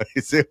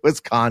decoys. It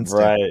was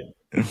constant. Right.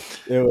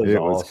 It was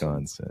awesome. Was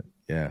constant.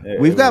 Yeah.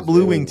 We've got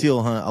blue-winged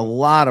teal hunt. A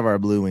lot of our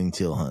blue-winged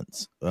teal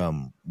hunts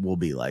will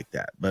be like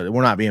that. But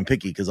we're not being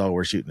picky because all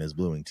we're shooting is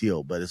blue-winged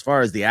teal. But as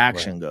far as the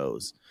action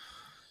goes,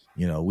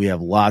 you know, we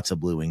have lots of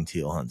blue-winged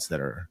teal hunts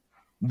that are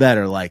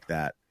like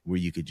that, where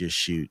you could just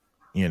shoot,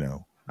 you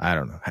know, I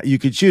don't know. You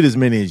could shoot as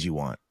many as you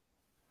want.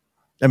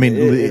 I mean,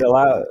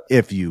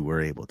 if you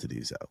were able to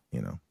do so,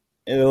 you know.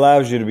 It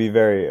allows you to be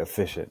very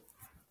efficient.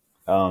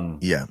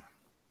 Yeah.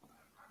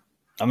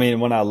 I mean,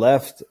 when I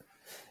left,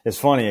 it's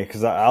funny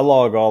because I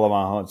log all of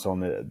my hunts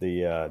on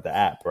the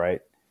app, right?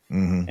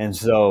 And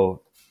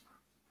so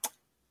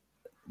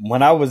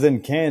when I was in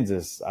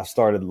Kansas, I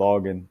started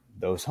logging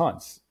those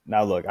hunts.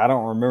 Now, look, I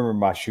don't remember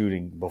my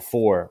shooting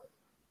before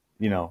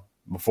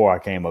I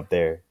came up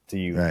there to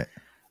you. Right.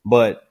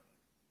 But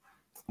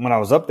when I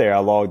was up there, I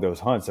logged those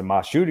hunts, and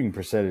my shooting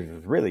percentage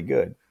was really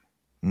good.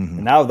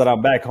 And now that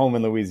I'm back home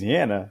in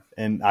Louisiana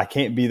and I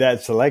can't be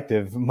that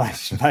selective, my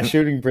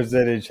shooting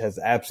percentage has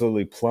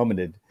absolutely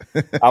plummeted.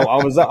 I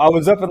was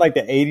up in like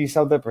the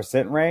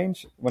 80-something%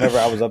 range whenever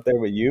I was up there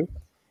with you.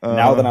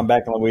 Now that I'm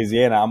back in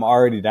Louisiana, I'm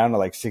already down to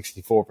like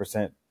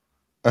 64%.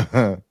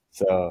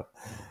 So,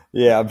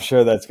 yeah, I'm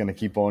sure that's going to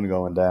keep on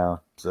going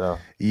down. So,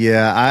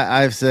 yeah,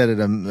 I've said it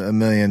a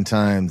million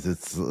times.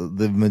 It's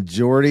the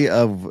majority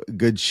of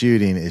good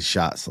shooting is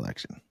shot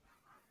selection.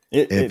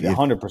 It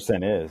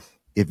 100% is.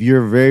 If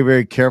you're very,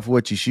 very careful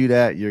what you shoot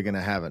at, you're going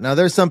to have it. Now,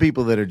 there's some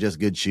people that are just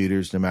good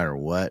shooters no matter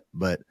what,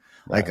 but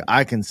like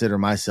I consider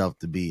myself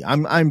to be,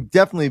 I'm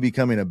definitely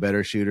becoming a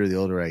better shooter the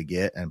older I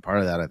get. And part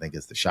of that, I think,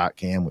 is the shot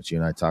cam, which you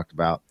and I talked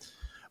about.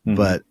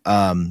 But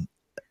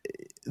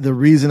the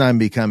reason I'm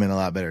becoming a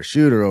lot better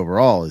shooter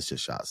overall is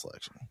just shot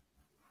selection.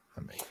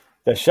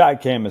 The shot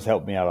cam has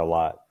helped me out a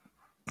lot.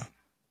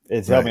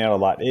 It's helped me out a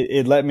lot.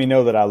 It let me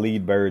know that I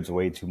lead birds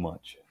way too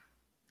much.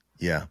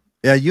 Yeah.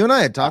 Yeah, you and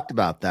I had talked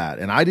about that,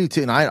 and I do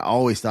too. And I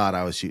always thought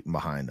I was shooting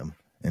behind them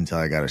until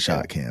I got a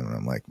shot cam, and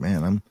I'm like,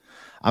 man,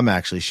 I'm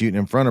actually shooting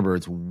in front of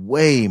birds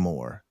way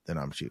more than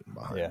I'm shooting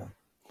behind. Yeah,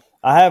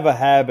 I have a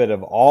habit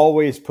of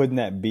always putting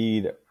that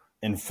bead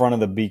in front of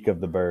the beak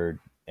of the bird,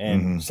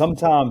 and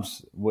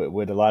sometimes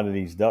with a lot of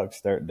these ducks,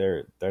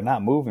 they're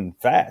not moving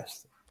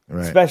fast,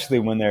 especially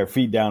when they're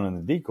feet down in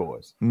the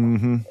decoys,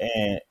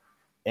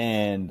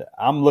 And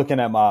I'm looking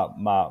at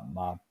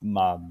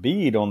my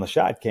bead on the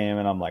shot cam,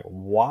 and I'm like,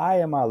 why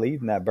am I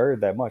leading that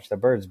bird that much? That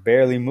bird's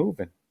barely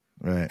moving.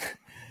 Right.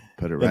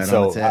 Put it right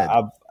on its head.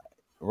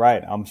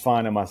 I'm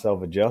finding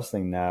myself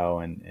adjusting now,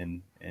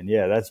 and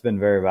yeah, that's been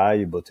very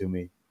valuable to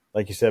me.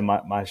 Like you said,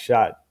 my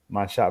shot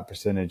my shot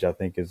percentage, I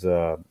think, is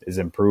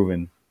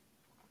improving.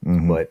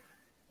 Mm-hmm. But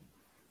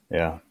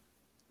yeah,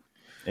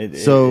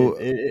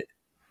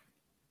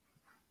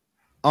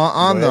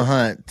 on the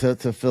hunt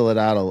to fill it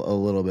out a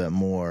little bit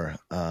more.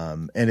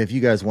 And if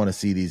you guys want to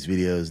see these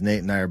videos,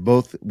 Nate and I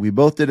we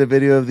both did a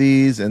video of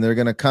these, and they're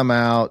going to come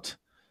out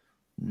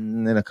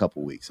in a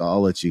couple weeks.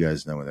 I'll let you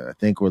guys know when I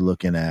think we're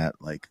looking at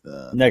like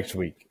the next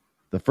week,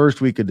 the first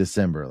week of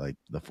December, like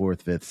the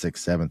 4th, 5th, 6th,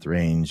 7th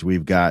range.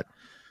 We've got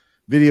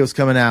videos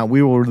coming out.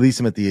 We will release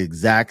them at the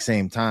exact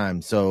same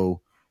time.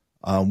 So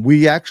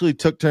we actually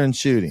took turns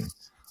shooting.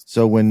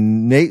 So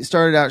when Nate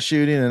started out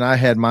shooting and I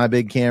had my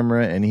big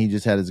camera and he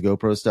just had his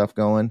GoPro stuff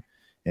going,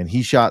 and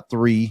he shot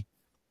 3,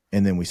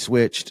 and then we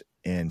switched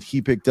and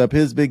he picked up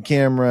his big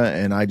camera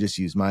and I just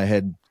used my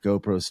head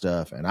GoPro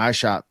stuff and I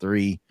shot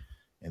 3,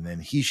 and then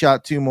he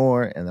shot 2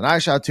 more and then I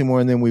shot 2 more,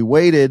 and then we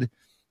waited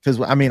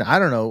because, I mean, I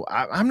don't know.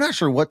 I'm not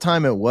sure what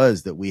time it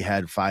was that we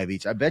had 5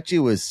 each. I bet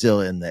you it was still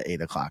in the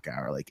 8 o'clock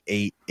hour, like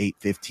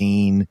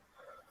 8:15.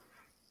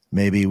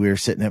 Maybe we were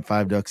sitting at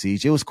 5 ducks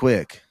each. It was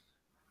quick.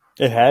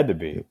 It had to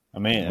be. I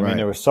mean,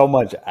 there was so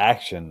much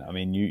action. I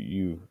mean,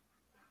 you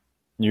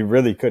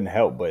really couldn't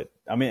help but.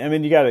 I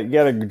mean, you got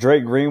a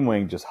Drake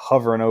Greenwing just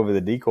hovering over the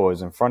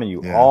decoys in front of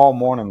you all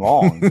morning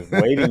long, just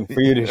waiting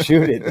for you to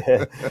shoot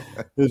it.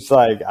 It's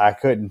like I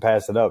couldn't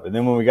pass it up. And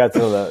then when we got to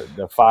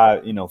the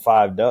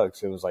 5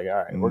 ducks, it was like, all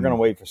right, we're gonna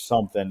wait for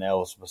something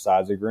else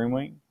besides a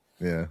Greenwing.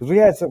 Yeah,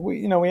 because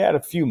we had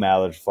a few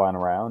mallards flying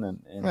around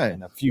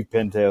and a few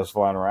pintails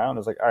flying around.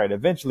 It's like, all right,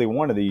 eventually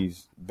one of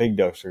these big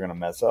ducks are gonna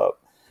mess up.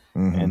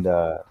 Mm-hmm.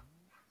 And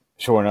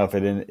sure enough,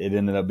 it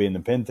ended up being the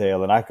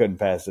pintail, and I couldn't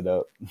pass it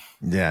up.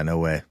 Yeah, no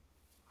way.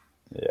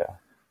 Yeah,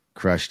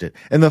 crushed it.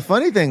 And the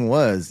funny thing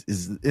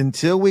is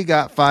until we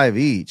got 5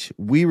 each,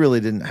 we really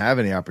didn't have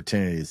any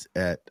opportunities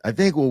at. I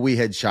think what we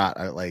had shot,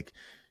 like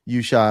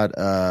you shot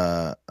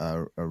a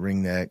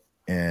ringneck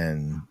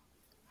and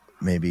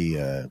maybe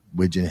a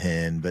widgeon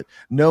hen, but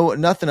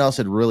nothing else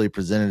had really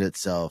presented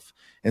itself.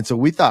 And so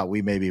we thought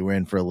we maybe were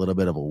in for a little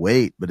bit of a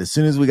wait. But as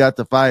soon as we got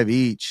to 5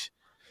 each,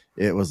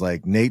 it was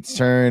like Nate's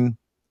turn.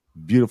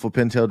 Beautiful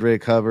pintail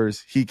drake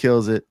hovers. He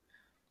kills it.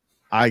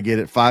 I get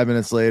it 5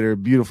 minutes later.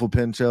 Beautiful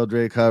pintail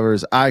drake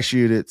hovers. I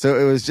shoot it. So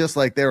it was just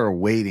like they were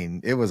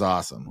waiting. It was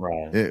awesome.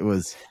 Right. It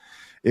was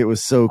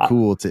so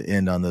cool to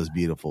end on those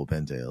beautiful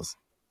pintails.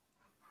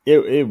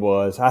 It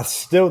was. I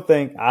still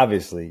think,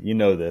 obviously, you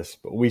know this,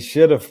 but we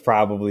should have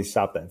probably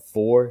stopped at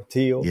 4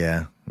 teal.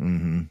 Yeah.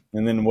 Mm-hmm.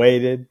 And then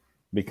waited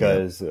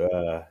because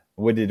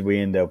what did we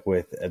end up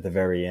with at the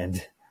very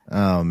end?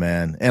 Oh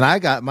man. And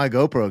my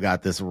GoPro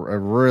got a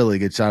really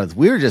good shot.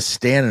 We were just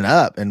standing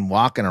up and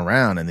walking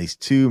around, and these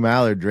 2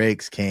 mallard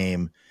drakes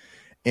came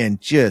and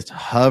just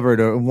hovered.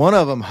 One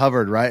of them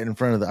hovered right in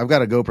front of I've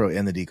got a GoPro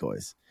in the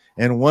decoys,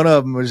 and one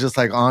of them was just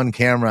like on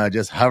camera,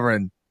 just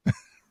hovering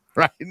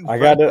right in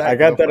front of that. I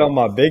got that on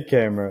my big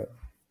camera.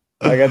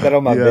 Big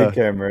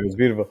camera. It was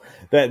beautiful.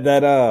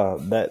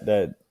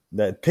 That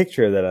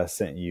picture that I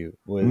sent you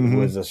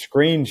was a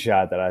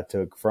screenshot that I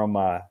took from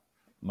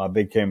my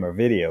big camera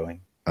videoing.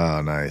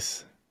 Oh,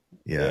 nice.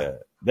 Yeah.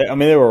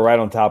 They were right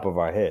on top of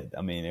our head.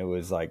 I mean, it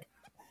was like,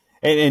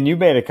 and you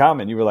made a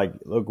comment. You were like,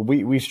 look,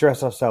 we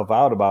stress ourselves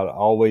out about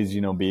always,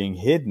 being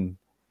hidden.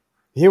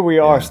 Here we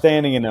are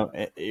standing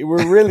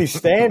we're really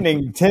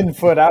standing 10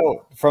 foot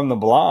out from the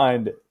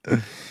blind,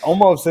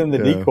 almost in the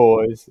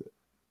decoys,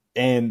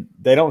 and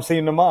they don't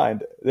seem to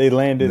mind. They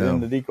landed in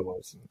the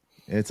decoys.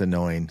 It's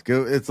annoying.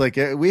 It's like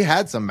we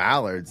had some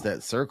mallards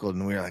that circled,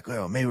 and we were like,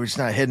 well, maybe we're just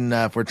not hidden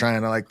enough. We're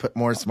trying to like put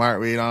more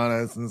smart weed on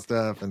us and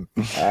stuff. And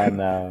I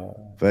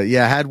know. But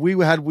yeah, had we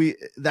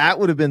that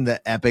would have been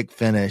the epic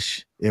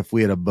finish if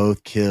we had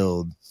both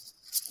killed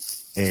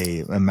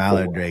a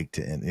mallard drake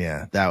to end.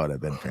 Yeah, that would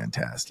have been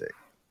fantastic.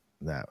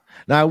 Now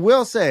I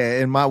will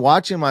say, in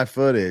watching my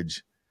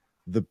footage,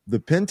 the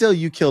pintail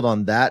you killed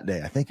on that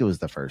day, I think it was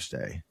the first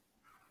day.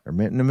 Or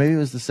maybe it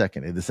was the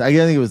second day. I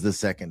think it was the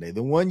second day.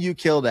 The one you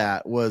killed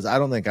at was, I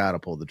don't think I would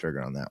have pulled the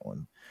trigger on that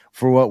one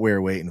for what we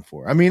were waiting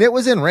for. I mean, it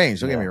was in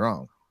range. Don't get me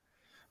wrong,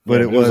 but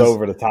it was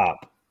over the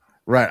top.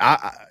 Right.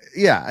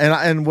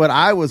 And what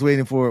I was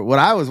waiting for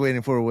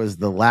was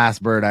the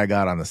last bird I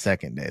got on the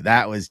second day.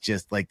 That was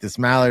just like this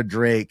mallard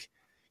drake.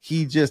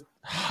 He just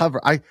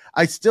hover.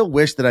 I still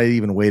wish that I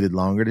even waited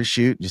longer to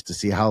shoot just to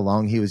see how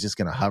long he was just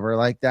going to hover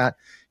like that.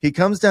 He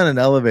comes down an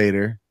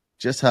elevator,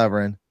 just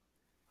hovering,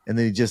 and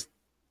then it's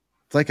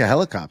like a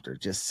helicopter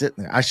just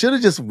sitting there. I should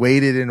have just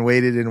waited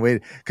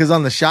because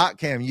on the shot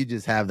cam, you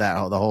just have that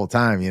the whole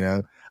time,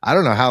 I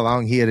don't know how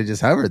long he had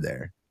just hovered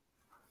there.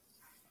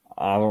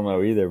 I don't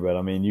know either, but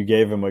I mean, you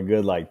gave him a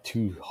good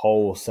 2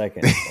 whole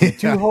seconds.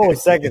 2 whole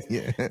seconds.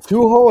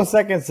 2 whole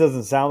seconds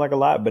doesn't sound like a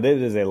lot, but it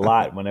is a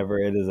lot whenever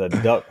it is a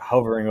duck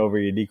hovering over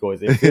your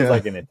decoys. It feels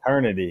like an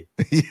eternity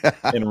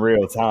in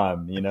real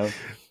time,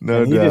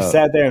 No, he just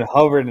sat there and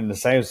hovered in the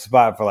same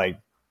spot for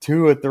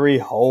 2 or 3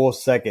 whole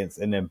seconds,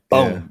 and then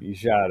boom, you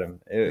shot him.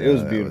 It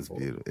was beautiful.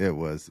 It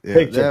was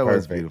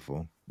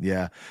beautiful.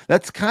 Yeah,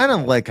 that's kind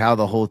of like how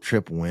the whole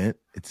trip went.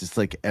 It's just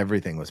like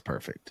everything was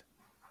perfect.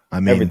 I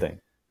mean, everything.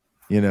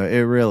 It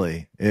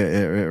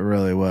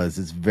really was.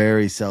 It's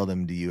very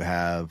seldom do you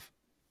have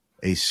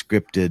a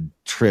scripted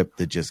trip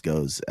that just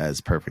goes as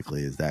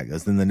perfectly as that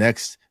goes. Then the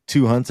next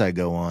 2 hunts I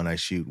go on, I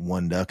shoot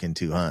 1 duck and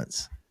 2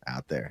 hunts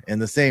out there in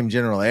the same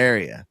general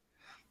area.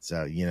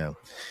 So, you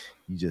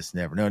just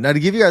never know. Now, to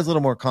give you guys a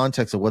little more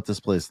context of what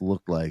this place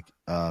looked like,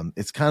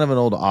 it's kind of an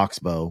old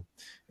oxbow,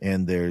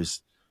 and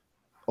there's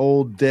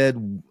old dead,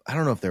 I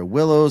don't know if they're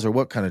willows or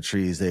what kind of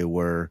trees they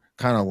were,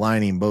 kind of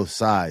lining both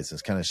sides.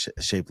 It's kind of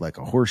shaped like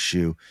a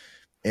horseshoe.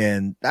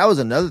 And that was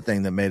another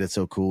thing that made it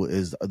so cool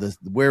is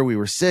where we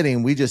were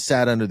sitting, we just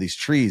sat under these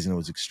trees and it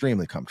was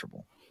extremely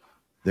comfortable.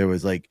 There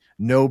was like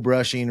no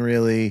brushing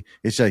really.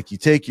 It's like you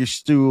take your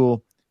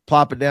stool,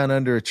 plop it down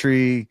under a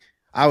tree.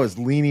 I was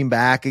leaning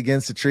back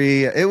against a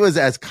tree. It was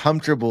as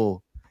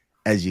comfortable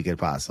as you could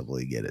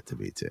possibly get it to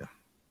be too.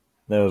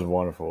 That was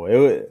wonderful. It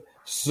was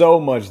so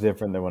much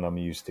different than what I'm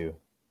used to.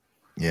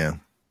 Yeah.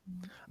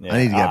 I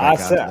need to get back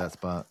out to that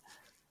spot.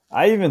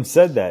 I even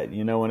said that,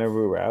 whenever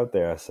we were out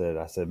there, I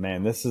said,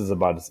 man, this is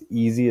about as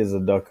easy as a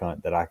duck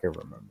hunt that I could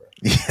remember.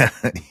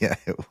 Yeah,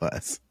 it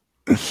was.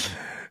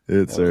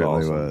 It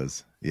certainly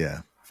was.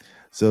 Yeah.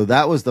 So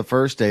that was the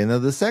first day. And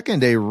then the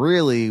second day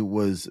really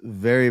was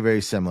very,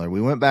 very similar.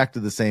 We went back to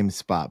the same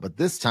spot, but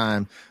this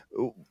time,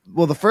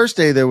 well, the first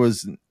day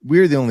we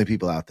were the only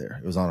people out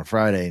there. It was on a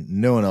Friday.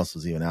 No one else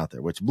was even out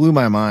there, which blew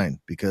my mind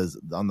because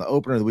on the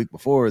opener the week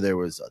before, there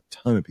was a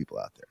ton of people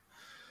out there.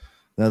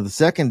 Now, the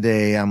second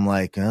day, I'm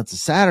like, it's a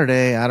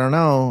Saturday. I don't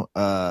know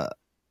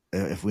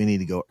if we need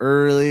to go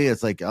early.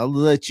 It's like, I'll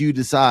let you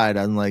decide.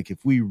 I'm like,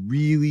 if we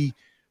really,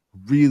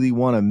 really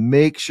want to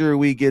make sure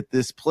we get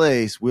this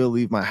place, we'll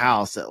leave my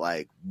house at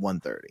like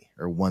 1:30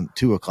 or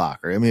 2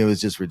 o'clock. Or, I mean, it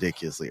was just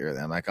ridiculously early.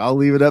 I'm like, I'll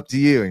leave it up to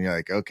you. And you're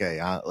like,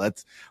 okay,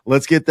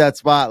 let's get that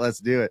spot. Let's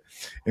do it.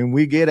 And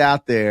we get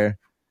out there.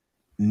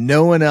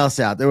 No one else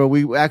out there. Well,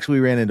 we actually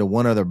ran into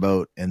one other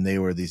boat, and they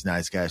were these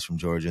nice guys from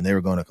Georgia, and they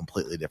were going to a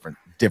completely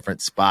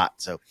different spot.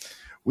 So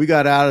we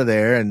got out of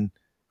there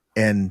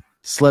and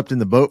slept in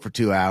the boat for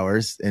 2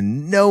 hours,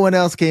 and no one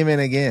else came in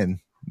again.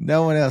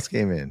 No one else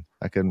came in.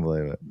 I couldn't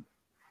believe it.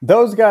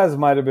 Those guys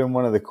might have been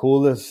one of the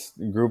coolest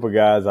group of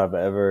guys I've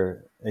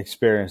ever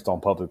experienced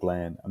on public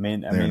land. I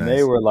mean, nice.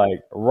 They were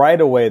like right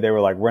away. They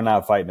were like, "We're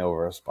not fighting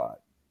over a spot."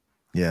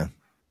 Yeah.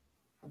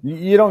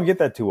 You don't get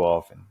that too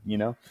often,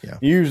 Yeah. You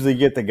usually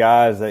get the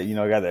guys that,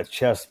 got their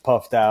chest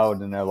puffed out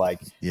and they're like,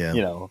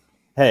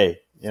 hey,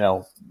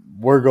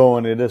 we're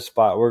going to this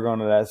spot, we're going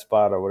to that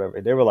spot or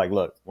whatever. They were like,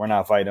 look, we're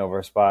not fighting over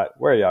a spot.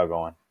 Where are y'all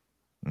going?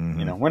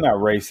 Mm-hmm. We're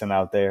not racing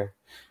out there,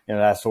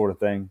 that sort of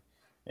thing.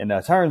 And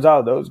it turns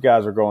out those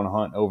guys were going to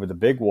hunt over the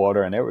big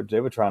water, and they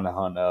were trying to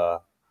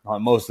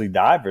hunt mostly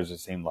divers, it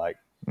seemed like.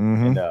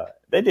 Mm-hmm. And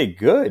they did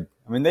good.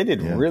 I mean, they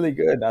did really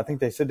good. I think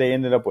they said they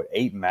ended up with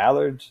 8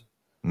 mallards.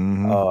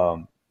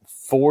 Mm-hmm.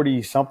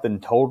 40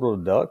 something total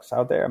ducks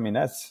out there. I mean,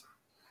 that's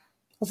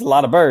a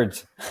lot of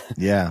birds.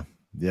 Yeah.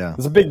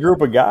 It's a big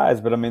group of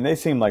guys, but I mean, they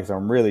seem like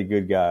some really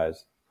good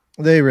guys.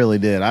 They really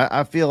did.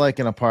 I feel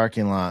like in a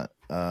parking lot,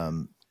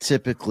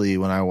 typically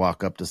when I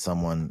walk up to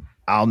someone,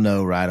 I'll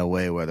know right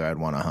away whether I'd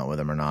want to hunt with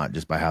them or not,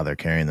 just by how they're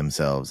carrying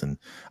themselves. And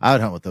I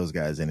would hunt with those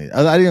guys any day.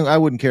 I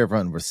wouldn't care if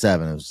hunting for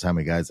 7. It was just how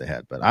many guys they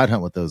had, but I'd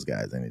hunt with those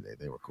guys any day.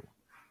 They were cool.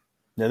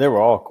 Yeah, they were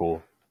all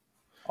cool.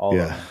 All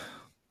of them.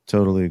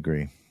 Totally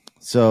agree.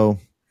 So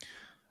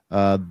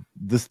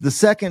the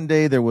second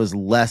day there was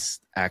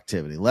less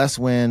activity, less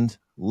wind,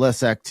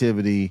 less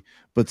activity,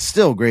 but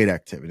still great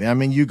activity. I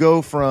mean, you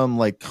go from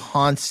like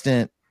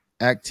constant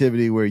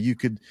activity where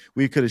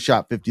we could have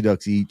shot 50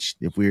 ducks each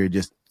if we were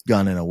just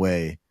gunning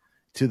away,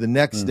 to the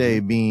next day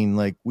being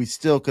like we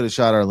still could have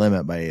shot our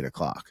limit by 8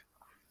 o'clock,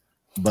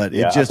 but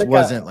it just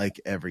wasn't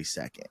like every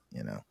second.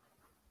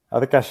 I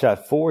think I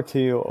shot 4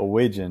 teal, a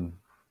widgeon,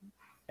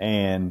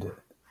 and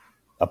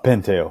a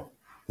pintail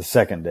the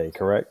second day,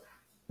 correct?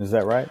 Is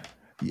that right?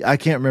 I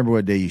can't remember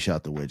what day you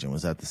shot the widgeon.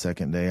 Was that the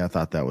second day? I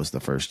thought that was the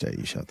first day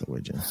you shot the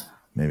widgeon.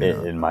 Maybe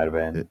it might have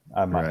been.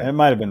 It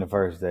might have been the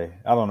first day.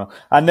 I don't know.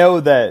 I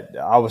know that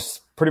I was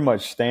pretty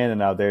much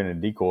standing out there in the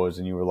decoys,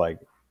 and you were like,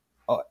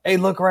 "Oh, hey,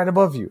 look right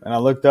above you!" And I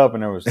looked up,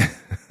 and there was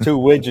 2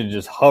 widgeons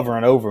just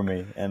hovering over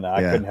me, and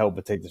I couldn't help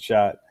but take the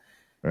shot.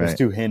 Right. It was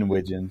 2 hen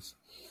widgeons,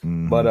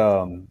 but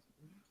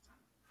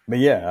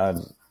yeah.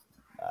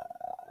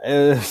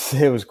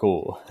 It was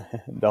cool.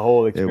 The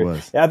whole experience. It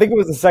was. Yeah, I think it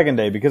was the second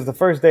day because the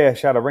first day I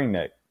shot a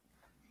ringneck.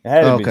 It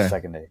had to be the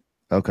second day.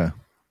 Okay.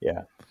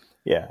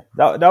 Yeah.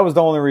 That was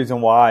the only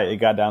reason why it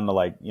got down to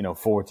like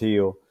 4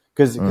 teal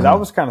because I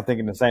was kind of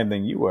thinking the same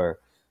thing you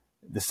were.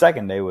 The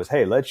second day was,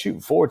 hey, let's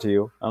shoot 4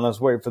 teal and let's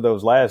wait for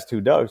those last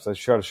 2 ducks. Let's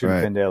try to shoot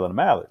a pintail and a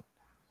mallard.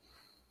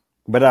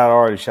 But I'd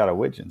already shot a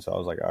widgeon, so I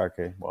was like,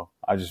 okay, well,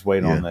 I'll just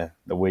wait on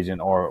the widgeon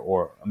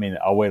or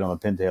I'll wait on the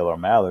pintail or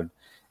mallard.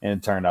 And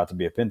it turned out to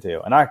be a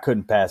pintail. And I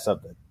couldn't pass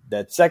up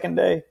that second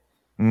day.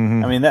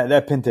 Mm-hmm. I mean,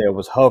 that pintail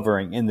was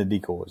hovering in the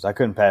decoys. I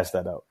couldn't pass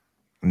that up.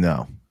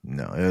 No.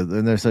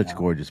 And they're such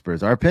gorgeous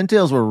birds. Our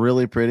pintails were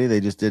really pretty. They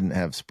just didn't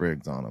have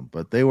sprigs on them.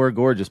 But they were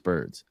gorgeous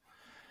birds,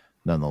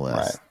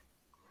 nonetheless.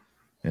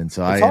 And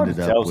so It's I hard ended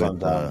to up tell with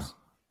sometimes.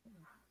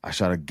 I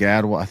shot a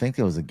gadwall. I think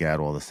it was a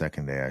gadwall the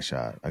second day I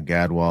shot. A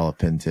gadwall, a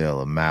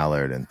pintail, a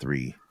mallard, and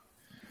three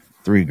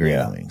green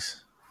Yeah.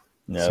 wings.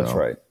 Yeah, that's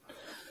right.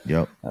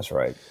 Yep. That's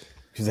right.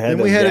 Because Then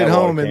we headed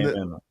home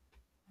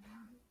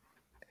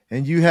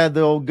and you had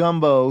the old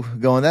gumbo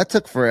going. That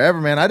took forever,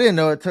 man. I didn't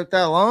know it took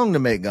that long to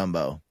make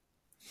gumbo.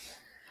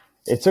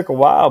 It took a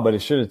while, but it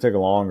should have taken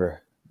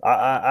longer.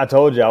 I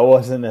told you I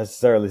wasn't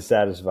necessarily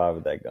satisfied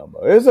with that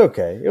gumbo. It was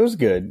okay. It was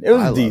good. It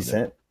was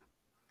decent.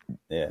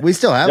 Yeah. We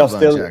still have a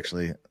bunch,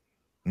 actually.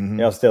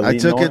 Mm-hmm. Y'all still I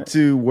took it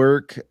to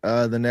work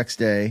the next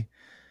day.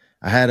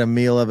 I had a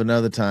meal of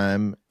another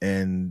time,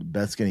 and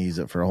Beth's going to use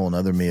it for a whole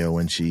nother meal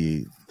when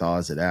she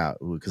thaws it out.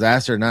 Because I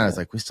asked her tonight, I was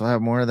like, we still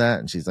have more of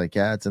that? And she's like,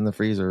 yeah, it's in the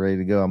freezer, ready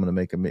to go. I'm going to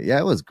make a meal. Yeah,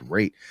 it was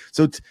great.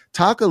 So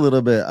talk a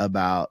little bit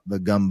about the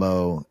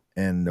gumbo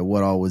and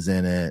what all was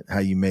in it, how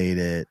you made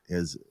it.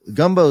 Because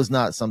gumbo is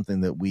not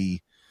something that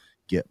we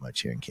get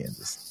much here in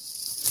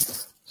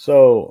Kansas.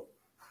 So,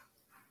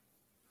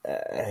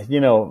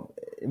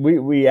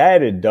 we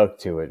added duck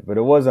to it, but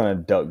it wasn't a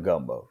duck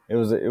gumbo. It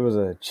was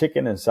a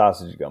chicken and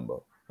sausage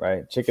gumbo,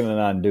 right? Chicken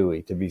and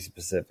andouille, to be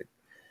specific.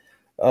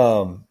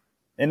 And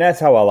that's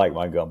how I like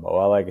my gumbo.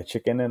 I like a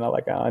chicken and I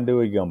like an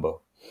andouille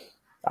gumbo.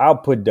 I'll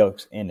put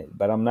ducks in it,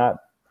 but I'm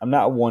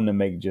not one to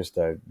make just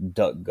a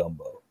duck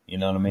gumbo. You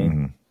know what I mean?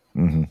 Mm-hmm.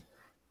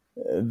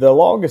 Mm-hmm. The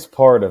longest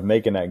part of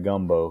making that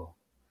gumbo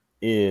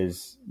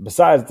is,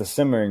 besides the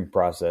simmering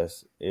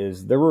process,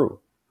 is the roux.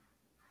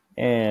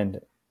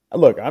 And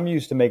look, I'm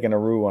used to making a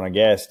roux on a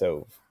gas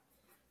stove.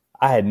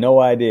 I had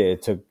no idea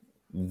it took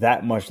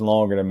that much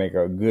longer to make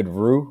a good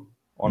roux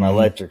on an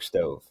electric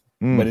stove,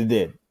 but it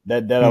did.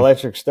 That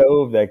electric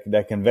stove,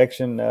 that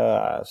convection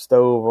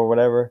stove or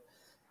whatever,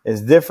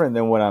 is different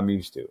than what I'm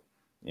used to.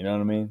 You know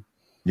what I mean?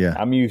 Yeah.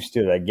 I'm used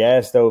to that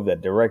gas stove,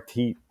 that direct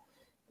heat,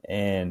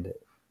 and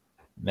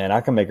man,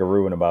 I can make a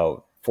roux in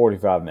about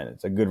 45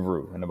 minutes. A good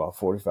roux in about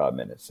 45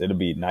 minutes. It'll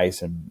be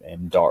nice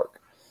and dark.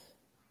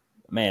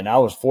 Man, I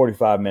was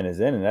 45 minutes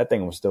in, and that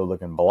thing was still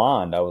looking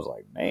blonde. I was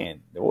like,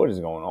 man, what is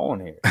going on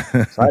here?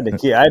 So I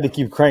had to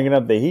keep cranking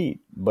up the heat.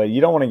 But you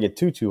don't want to get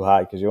too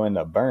hot because you'll end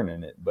up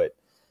burning it. But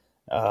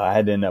I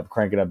had to end up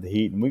cranking up the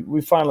heat. And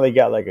we finally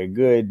got like a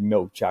good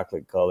milk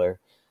chocolate color.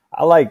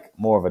 I like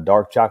more of a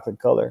dark chocolate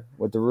color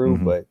with the roux,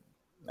 but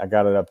I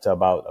got it up to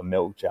about a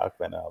milk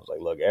chocolate. And I was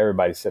like, look,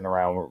 everybody's sitting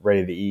around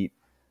ready to eat.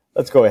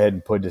 Let's go ahead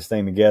and put this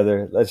thing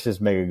together. Let's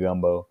just make a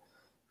gumbo.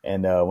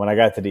 And when I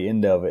got to the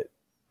end of it,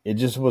 it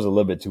just was a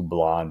little bit too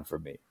blonde for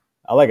me.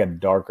 I like a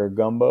darker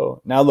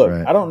gumbo. Now, look,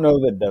 right. I don't know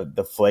that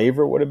the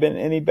flavor would have been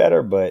any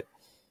better, but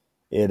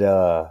it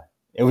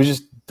was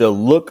just the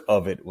look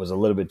of it was a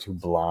little bit too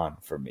blonde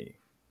for me.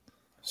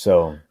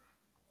 So,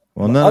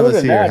 well, none of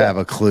us here have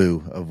a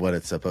clue of what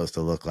it's supposed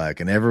to look like,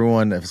 and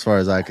everyone, as far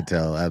as I could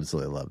tell,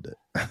 absolutely loved it.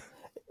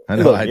 I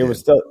know. Look,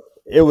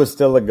 it was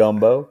still a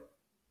gumbo,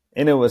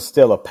 and it was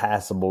still a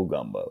passable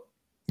gumbo.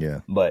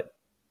 Yeah, but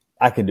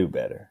I could do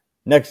better.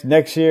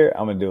 Next year,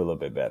 I'm gonna do a little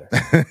bit better.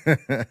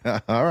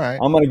 All right.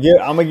 I'm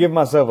gonna give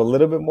myself a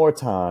little bit more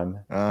time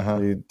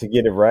to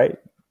get it right.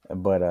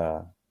 But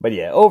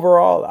yeah,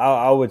 overall,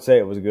 I would say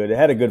it was good. It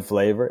had a good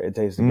flavor. It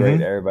tasted great.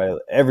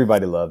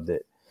 Everybody loved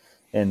it,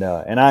 and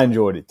I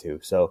enjoyed it too.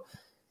 So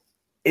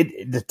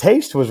the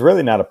taste was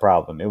really not a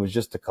problem. It was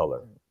just the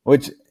color,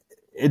 which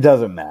it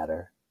doesn't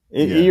matter.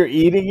 You're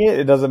eating it.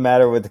 It doesn't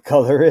matter what the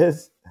color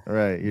is.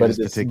 Right. But at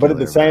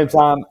the same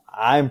time,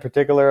 I'm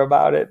particular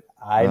about it.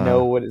 I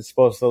know what it's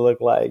supposed to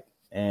look like,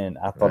 and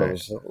I thought it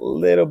was a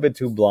little bit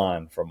too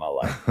blonde for my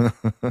life.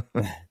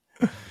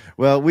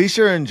 Well, we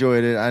sure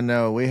enjoyed it. I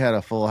know we had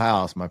a full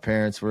house. My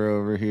parents were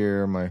over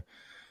here, my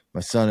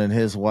son and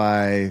his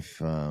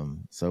wife.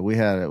 So we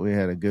had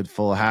a good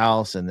full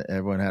house, and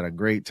everyone had a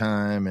great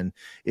time. And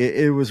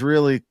it was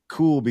really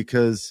cool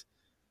because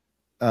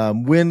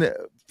when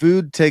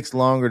food takes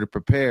longer to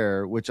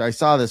prepare, which I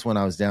saw this when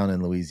I was down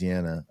in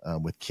Louisiana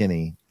with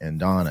Kenny and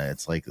Donna.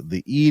 It's like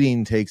the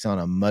eating takes on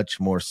a much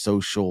more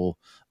social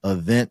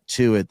event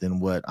to it than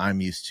what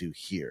I'm used to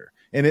here.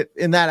 And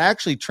that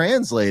actually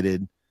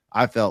translated,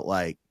 I felt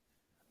like,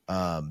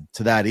 to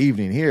that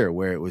evening here,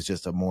 where it was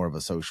just a more of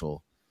a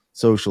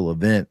social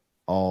event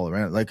all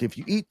around. Like if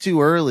you eat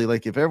too early,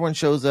 like if everyone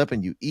shows up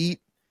and you eat,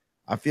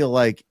 I feel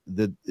like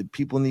the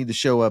people need to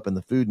show up and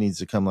the food needs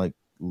to come like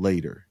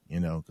later,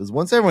 because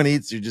once everyone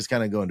eats, you just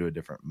kind of go into a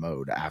different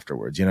mode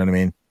afterwards. You know what I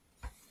mean?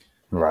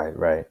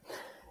 Right.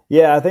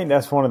 Yeah, I think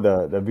that's one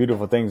of the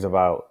beautiful things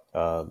about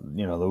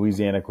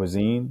Louisiana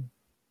cuisine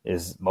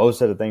is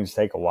most of the things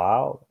take a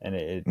while, and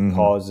it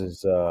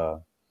causes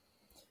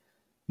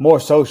more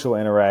social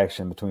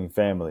interaction between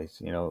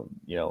families.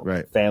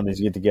 Right.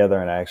 Families get together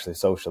and actually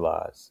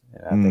socialize,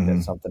 and I think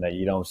that's something that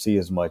you don't see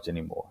as much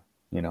anymore.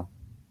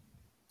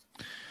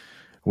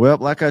 Well,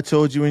 like I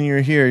told you when you were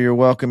here, you're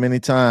welcome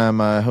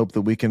anytime. I hope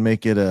that we can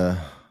make it a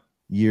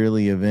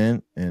yearly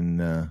event,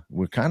 and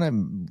we're kind of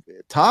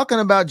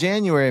talking about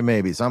January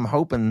maybe. So I'm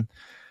hoping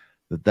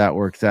that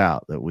works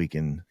out, that we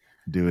can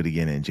do it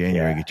again in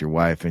January. Yeah. Get your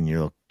wife and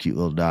your cute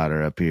little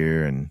daughter up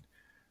here, and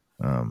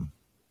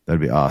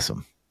That'd be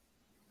awesome.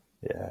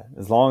 Yeah,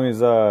 as long as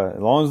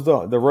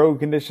the road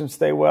conditions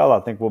stay well,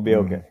 I think we'll be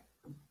okay.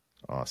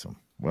 Awesome.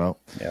 Well,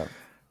 yeah.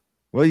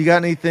 Well, you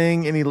got any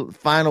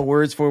final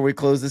words before we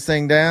close this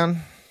thing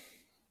down?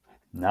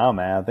 No,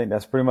 man. I think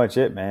that's pretty much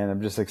it, man.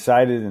 I'm just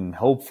excited and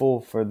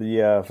hopeful for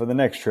the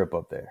next trip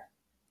up there.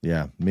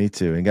 Yeah, me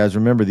too. And guys,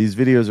 remember, these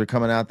videos are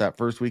coming out that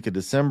first week of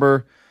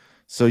December.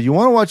 So you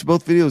want to watch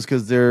both videos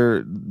because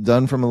they're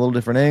done from a little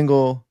different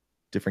angle,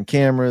 different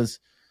cameras.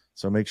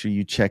 So make sure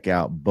you check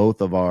out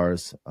both of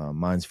ours.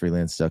 Mine's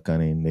Freelance Duck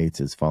Hunting. Nate's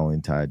is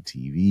Falling Tide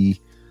TV.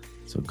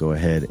 So go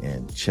ahead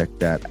and check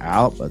that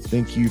out. But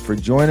thank you for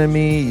joining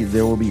me.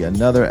 There will be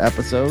another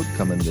episode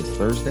coming this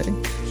Thursday.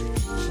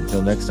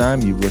 Until next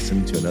time, you've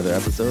listened to another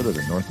episode of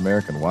the North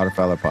American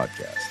Waterfowler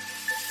Podcast.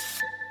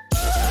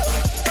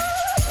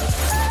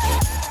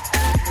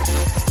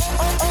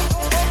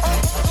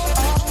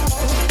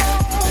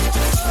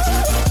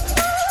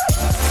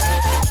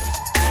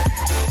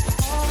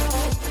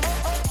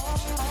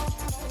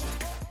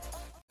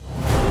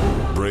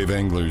 Brave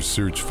anglers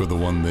search for the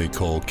one they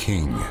call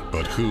king,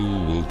 but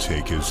who will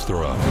take his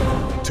throne?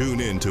 Tune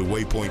in to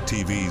Waypoint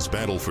TV's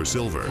Battle for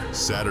Silver,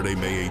 Saturday,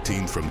 May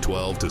 18th from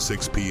 12 to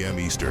 6 p.m.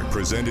 Eastern,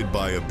 presented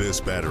by Abyss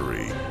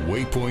Battery.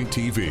 Waypoint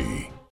TV.